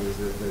atrocities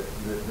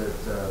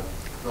that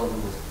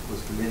Belgium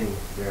was committing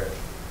there.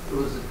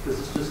 Was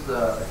this just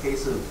a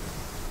case of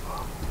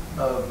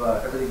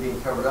everything being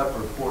covered up,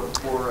 or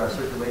poor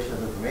circulation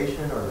of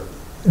information, or?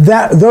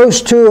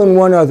 Those two and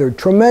one other.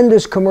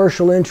 Tremendous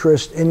commercial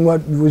interest in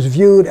what was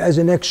viewed as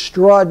an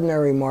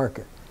extraordinary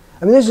market.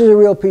 I mean, this is a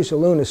real piece of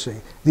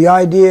lunacy. The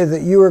idea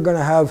that you are going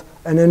to have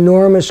an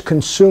enormous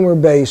consumer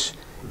base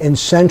in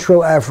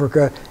Central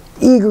Africa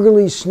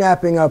eagerly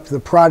snapping up the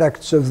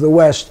products of the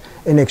West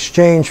in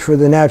exchange for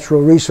the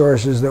natural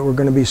resources that were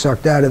going to be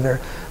sucked out of there.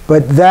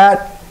 But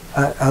that,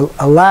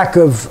 a lack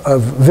of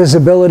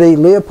visibility,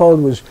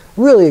 Leopold was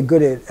really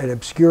good at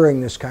obscuring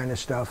this kind of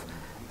stuff,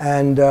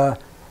 and a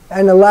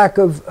lack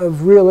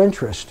of real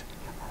interest.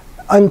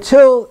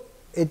 Until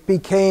it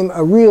became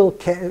a real,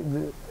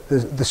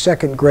 the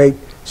second great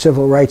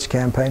civil rights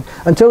campaign,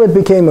 until it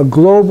became a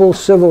global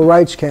civil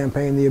rights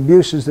campaign, the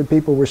abuses that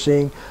people were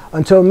seeing,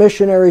 until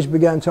missionaries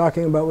began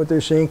talking about what they're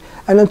seeing,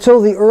 and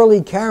until the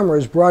early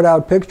cameras brought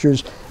out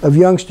pictures of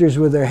youngsters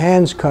with their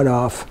hands cut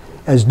off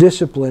as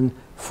discipline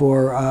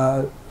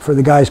for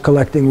the guys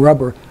collecting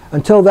rubber.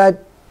 Until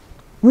that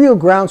real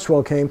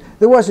groundswell came,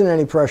 there wasn't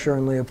any pressure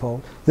on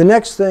Leopold. The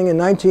next thing in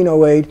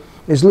 1908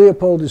 is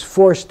Leopold is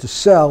forced to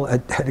sell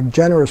at a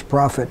generous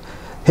profit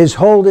his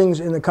holdings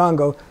in the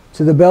Congo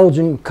to the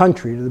Belgian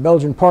country, to the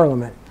Belgian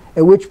parliament,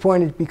 at which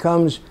point it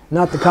becomes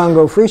not the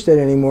Congo Free State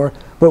anymore,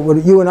 but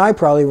what you and I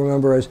probably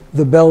remember as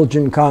the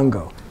Belgian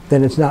Congo.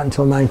 Then it's not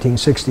until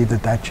 1960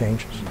 that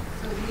changes. So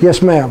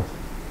Yes, ma'am.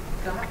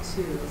 got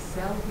to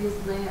sell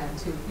his land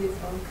to his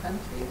own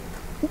country.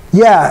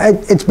 Yeah,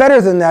 it's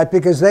better than that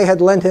because they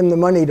had lent him the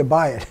money to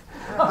buy it.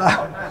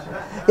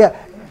 Yeah,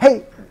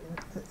 hey,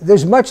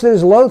 there's much that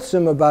is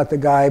loathsome about the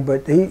guy,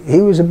 but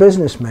he was a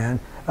businessman.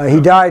 He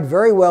died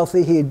very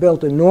wealthy. He had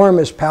built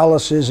enormous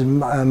palaces and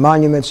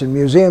monuments and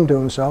museum to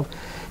himself.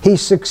 He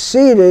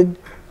succeeded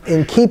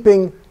in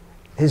keeping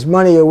his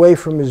money away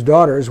from his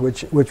daughters,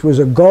 which was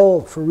a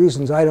goal, for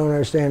reasons I don't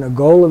understand, a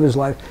goal of his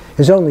life.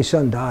 His only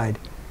son died.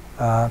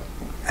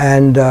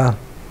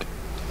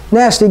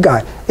 Nasty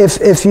guy.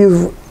 If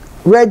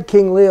you've read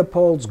King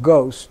Leopold's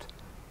Ghost,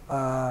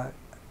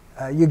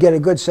 you get a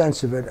good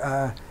sense of it.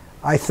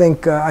 I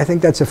think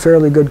that's a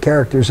fairly good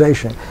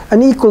characterization.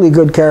 An equally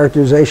good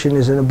characterization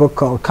is in a book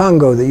called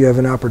Congo that you have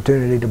an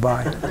opportunity to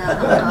buy.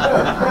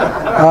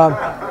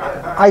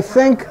 I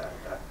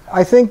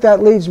think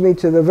that leads me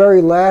to the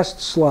very last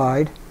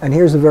slide, and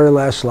here's the very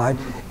last slide.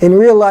 In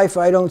real life,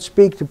 I don't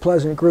speak to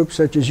pleasant groups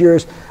such as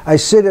yours. I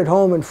sit at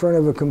home in front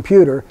of a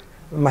computer,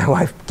 my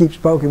wife keeps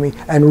poking me,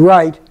 and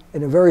write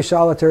in a very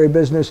solitary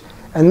business.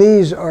 And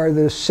these are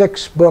the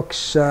 6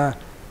 books that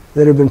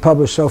have been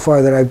published so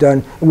far that I've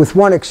done, with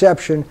one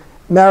exception,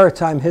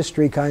 maritime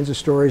history kinds of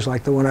stories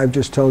like the one I've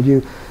just told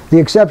you. The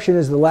exception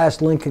is The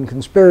Last Lincoln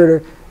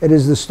Conspirator. It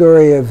is the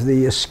story of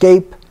the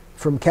escape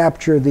from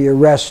capture, the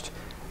arrest,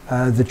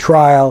 the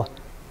trial,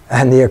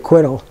 and the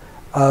acquittal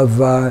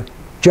of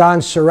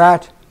John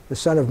Surratt, the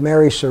son of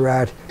Mary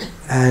Surratt,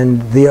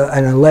 and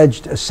an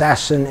alleged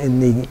assassin in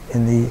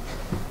the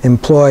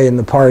employ in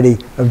the party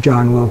of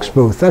John Wilkes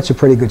Booth. That's a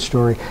pretty good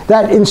story.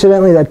 That,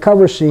 incidentally, that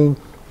cover scene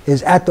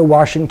is at the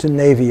Washington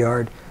Navy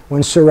Yard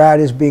when Surratt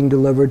is being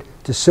delivered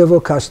to civil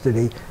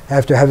custody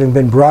after having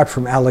been brought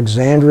from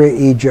Alexandria,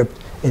 Egypt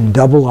in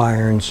double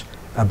irons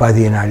by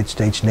the United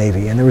States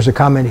Navy. And there was a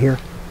comment here.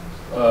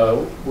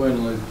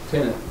 When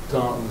Lieutenant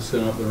Taunt was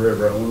sent up the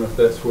river, I wonder if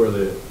that's where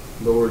the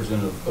origin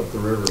of up the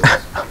river is.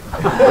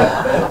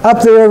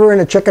 Up the river in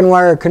a chicken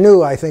wire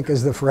canoe, I think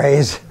is the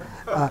phrase.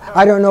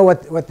 I don't know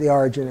what the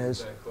origin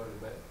is.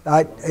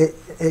 I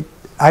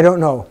don't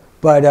know.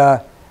 But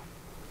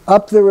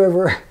up the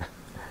river,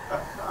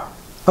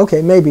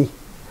 okay, maybe.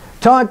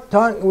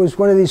 Taunt was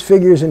one of these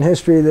figures in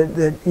history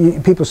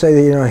that people say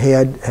that he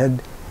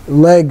had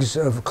legs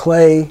of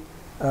clay.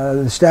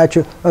 The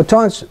statue.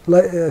 Taunt's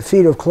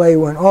feet of clay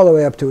went all the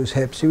way up to his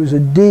hips. He was a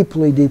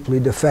deeply, deeply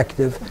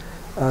defective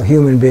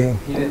human being.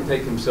 He didn't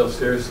take himself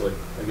seriously,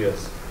 I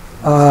guess.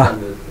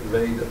 Trying to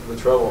evade the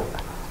trouble.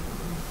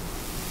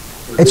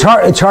 It's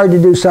hard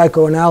to do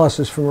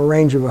psychoanalysis from a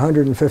range of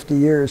 150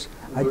 years.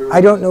 I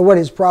don't know what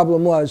his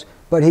problem was,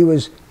 but he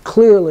was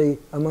clearly,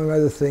 among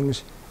other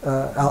things,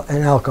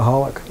 an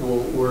alcoholic.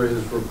 Well, were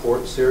his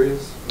reports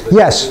serious?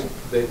 Yes.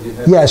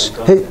 Yes.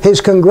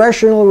 His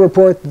congressional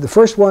report, the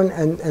first one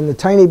and the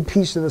tiny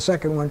piece of the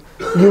second one,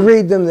 you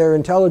read them, they're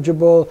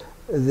intelligible,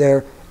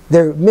 they're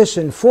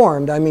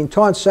misinformed. I mean,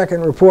 Taunt's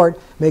second report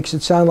makes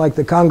it sound like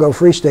the Congo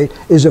Free State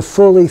is a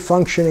fully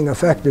functioning,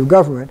 effective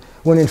government,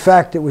 when in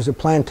fact it was a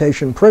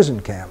plantation prison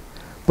camp.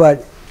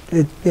 But he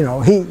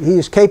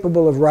is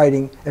capable of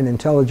writing an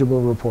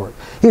intelligible report.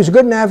 He was a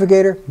good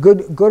navigator,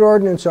 good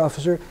ordnance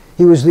officer.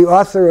 He was the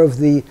author of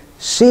the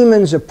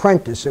Seaman's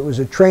Apprentice. It was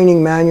a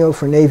training manual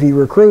for Navy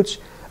recruits,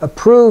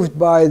 approved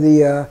by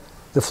the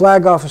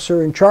flag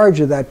officer in charge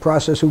of that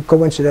process, who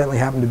coincidentally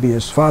happened to be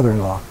his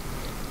father-in-law.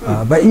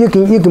 But you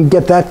can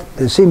get that,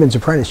 the Seaman's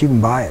Apprentice. You can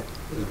buy it.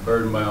 He was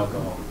burdened by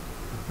alcohol.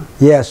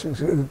 Yes,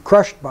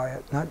 crushed by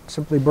it, not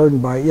simply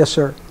burdened by it. Yes,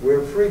 sir.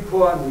 Were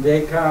Freeport and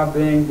Dakar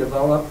being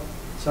developed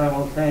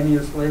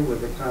simultaneously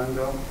with the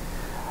Congo?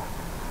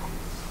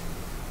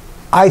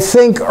 I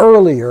think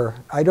earlier.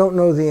 I don't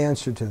know the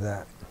answer to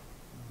that.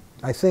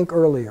 I think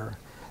earlier.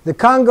 The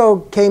Congo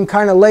came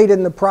kind of late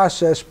in the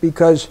process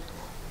because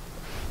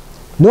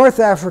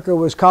North Africa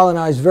was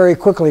colonized very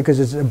quickly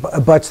because it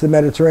abuts the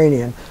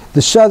Mediterranean.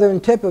 The southern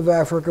tip of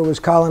Africa was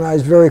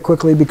colonized very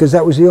quickly because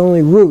that was the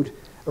only route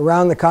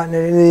around the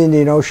continent in the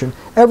Indian Ocean.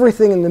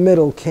 Everything in the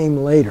middle came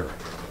later.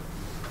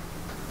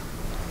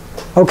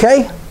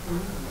 Okay?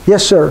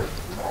 Yes, sir.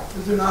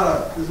 Is there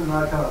not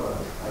kind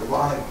of an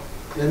ironic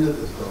end to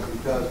this, though?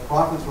 Because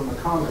profits from the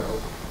Congo,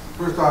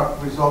 first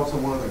off, results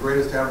in one of the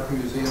greatest African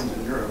museums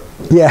in Europe.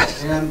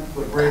 Yes. And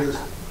the greatest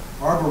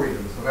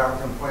arboretums of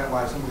African plant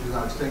life, which is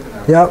not extinct in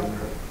Africa. Yep. And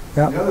Europe.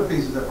 Yep. And the other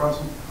piece is that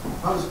profits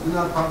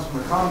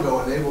from the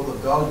Congo enabled the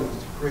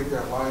Belgians to create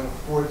that line of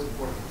forts and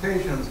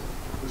fortifications,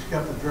 which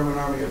kept the German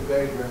army at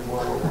bay during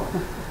World War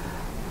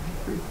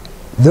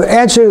I. The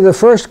answer to the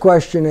first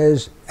question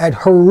is, at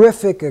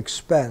horrific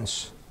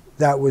expense,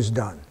 that was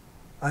done.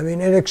 I mean,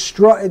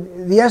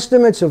 the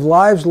estimates of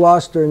lives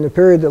lost during the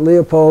period that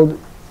Leopold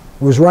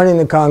was running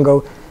the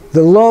Congo,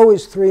 the low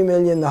is 3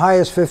 million, the high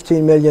is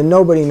 15 million,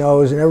 nobody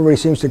knows, and everybody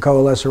seems to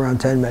coalesce around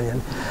 10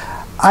 million.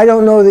 I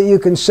don't know that you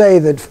can say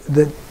that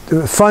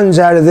the funds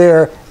out of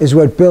there is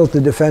what built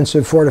the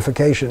defensive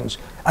fortifications.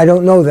 I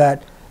don't know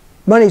that.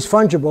 Money's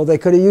fungible. They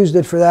could have used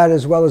it for that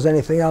as well as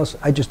anything else.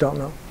 I just don't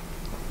know.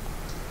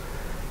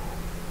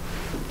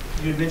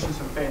 You mentioned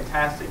some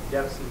fantastic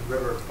depths in the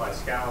river by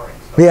scouring.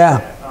 So Yeah.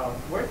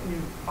 Where can you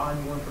find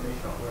more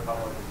information on where, how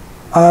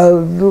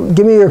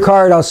Give me your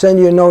card. I'll send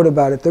you a note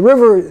about it. The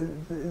river,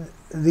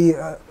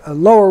 the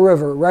lower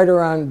river, right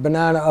around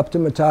Banana up to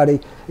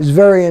Matadi, is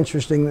very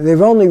interesting.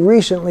 They've only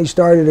recently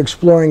started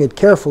exploring it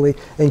carefully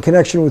in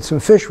connection with some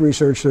fish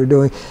research they're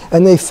doing,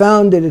 and they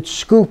found that it's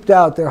scooped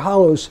out. There are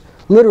hollows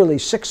literally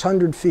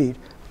 600 feet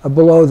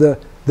below the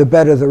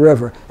bed of the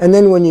river. And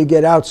then when you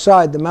get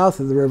outside the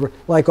mouth of the river,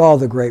 like all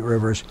the great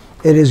rivers,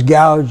 it has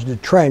gouged a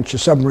trench, a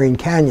submarine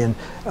canyon,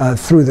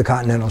 through the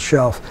continental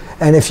shelf.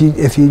 And if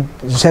you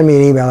send me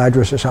an email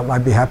address or something,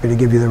 I'd be happy to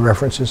give you the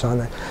references on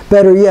that.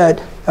 Better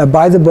yet,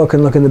 buy the book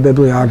and look in the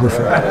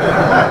bibliography.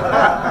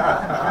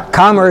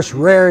 Commerce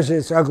rears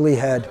its ugly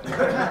head.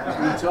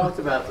 You talked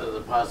about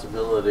the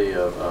possibility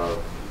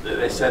of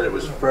they said it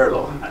was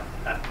fertile.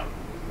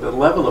 The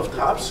level of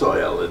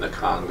topsoil in the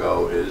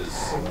Congo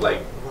is like...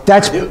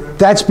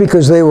 That's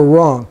because they were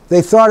wrong.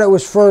 They thought it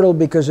was fertile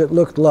because it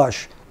looked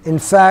lush. In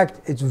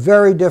fact, it's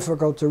very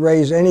difficult to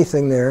raise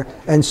anything there,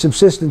 and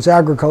subsistence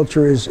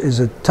agriculture is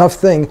a tough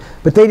thing,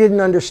 but they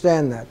didn't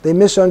understand that. They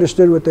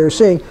misunderstood what they were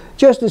seeing,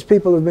 just as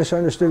people have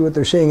misunderstood what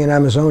they're seeing in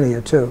Amazonia,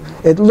 too.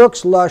 It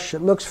looks lush,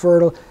 it looks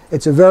fertile,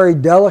 it's a very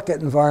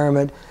delicate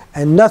environment,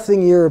 and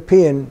nothing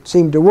European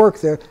seemed to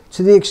work there,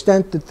 to the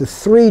extent that the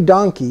 3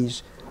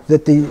 donkeys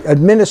that the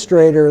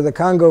administrator of the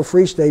Congo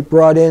Free State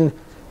brought in,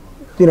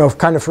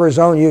 kind of for his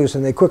own use,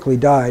 and they quickly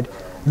died,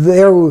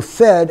 they were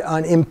fed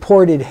on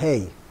imported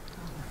hay.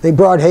 They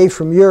brought hay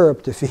from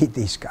Europe to feed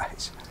these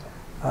guys.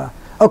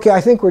 Okay, I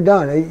think we're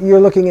done.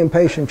 You're looking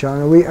impatient, John.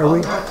 Are we?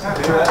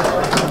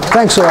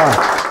 Thanks a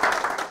lot.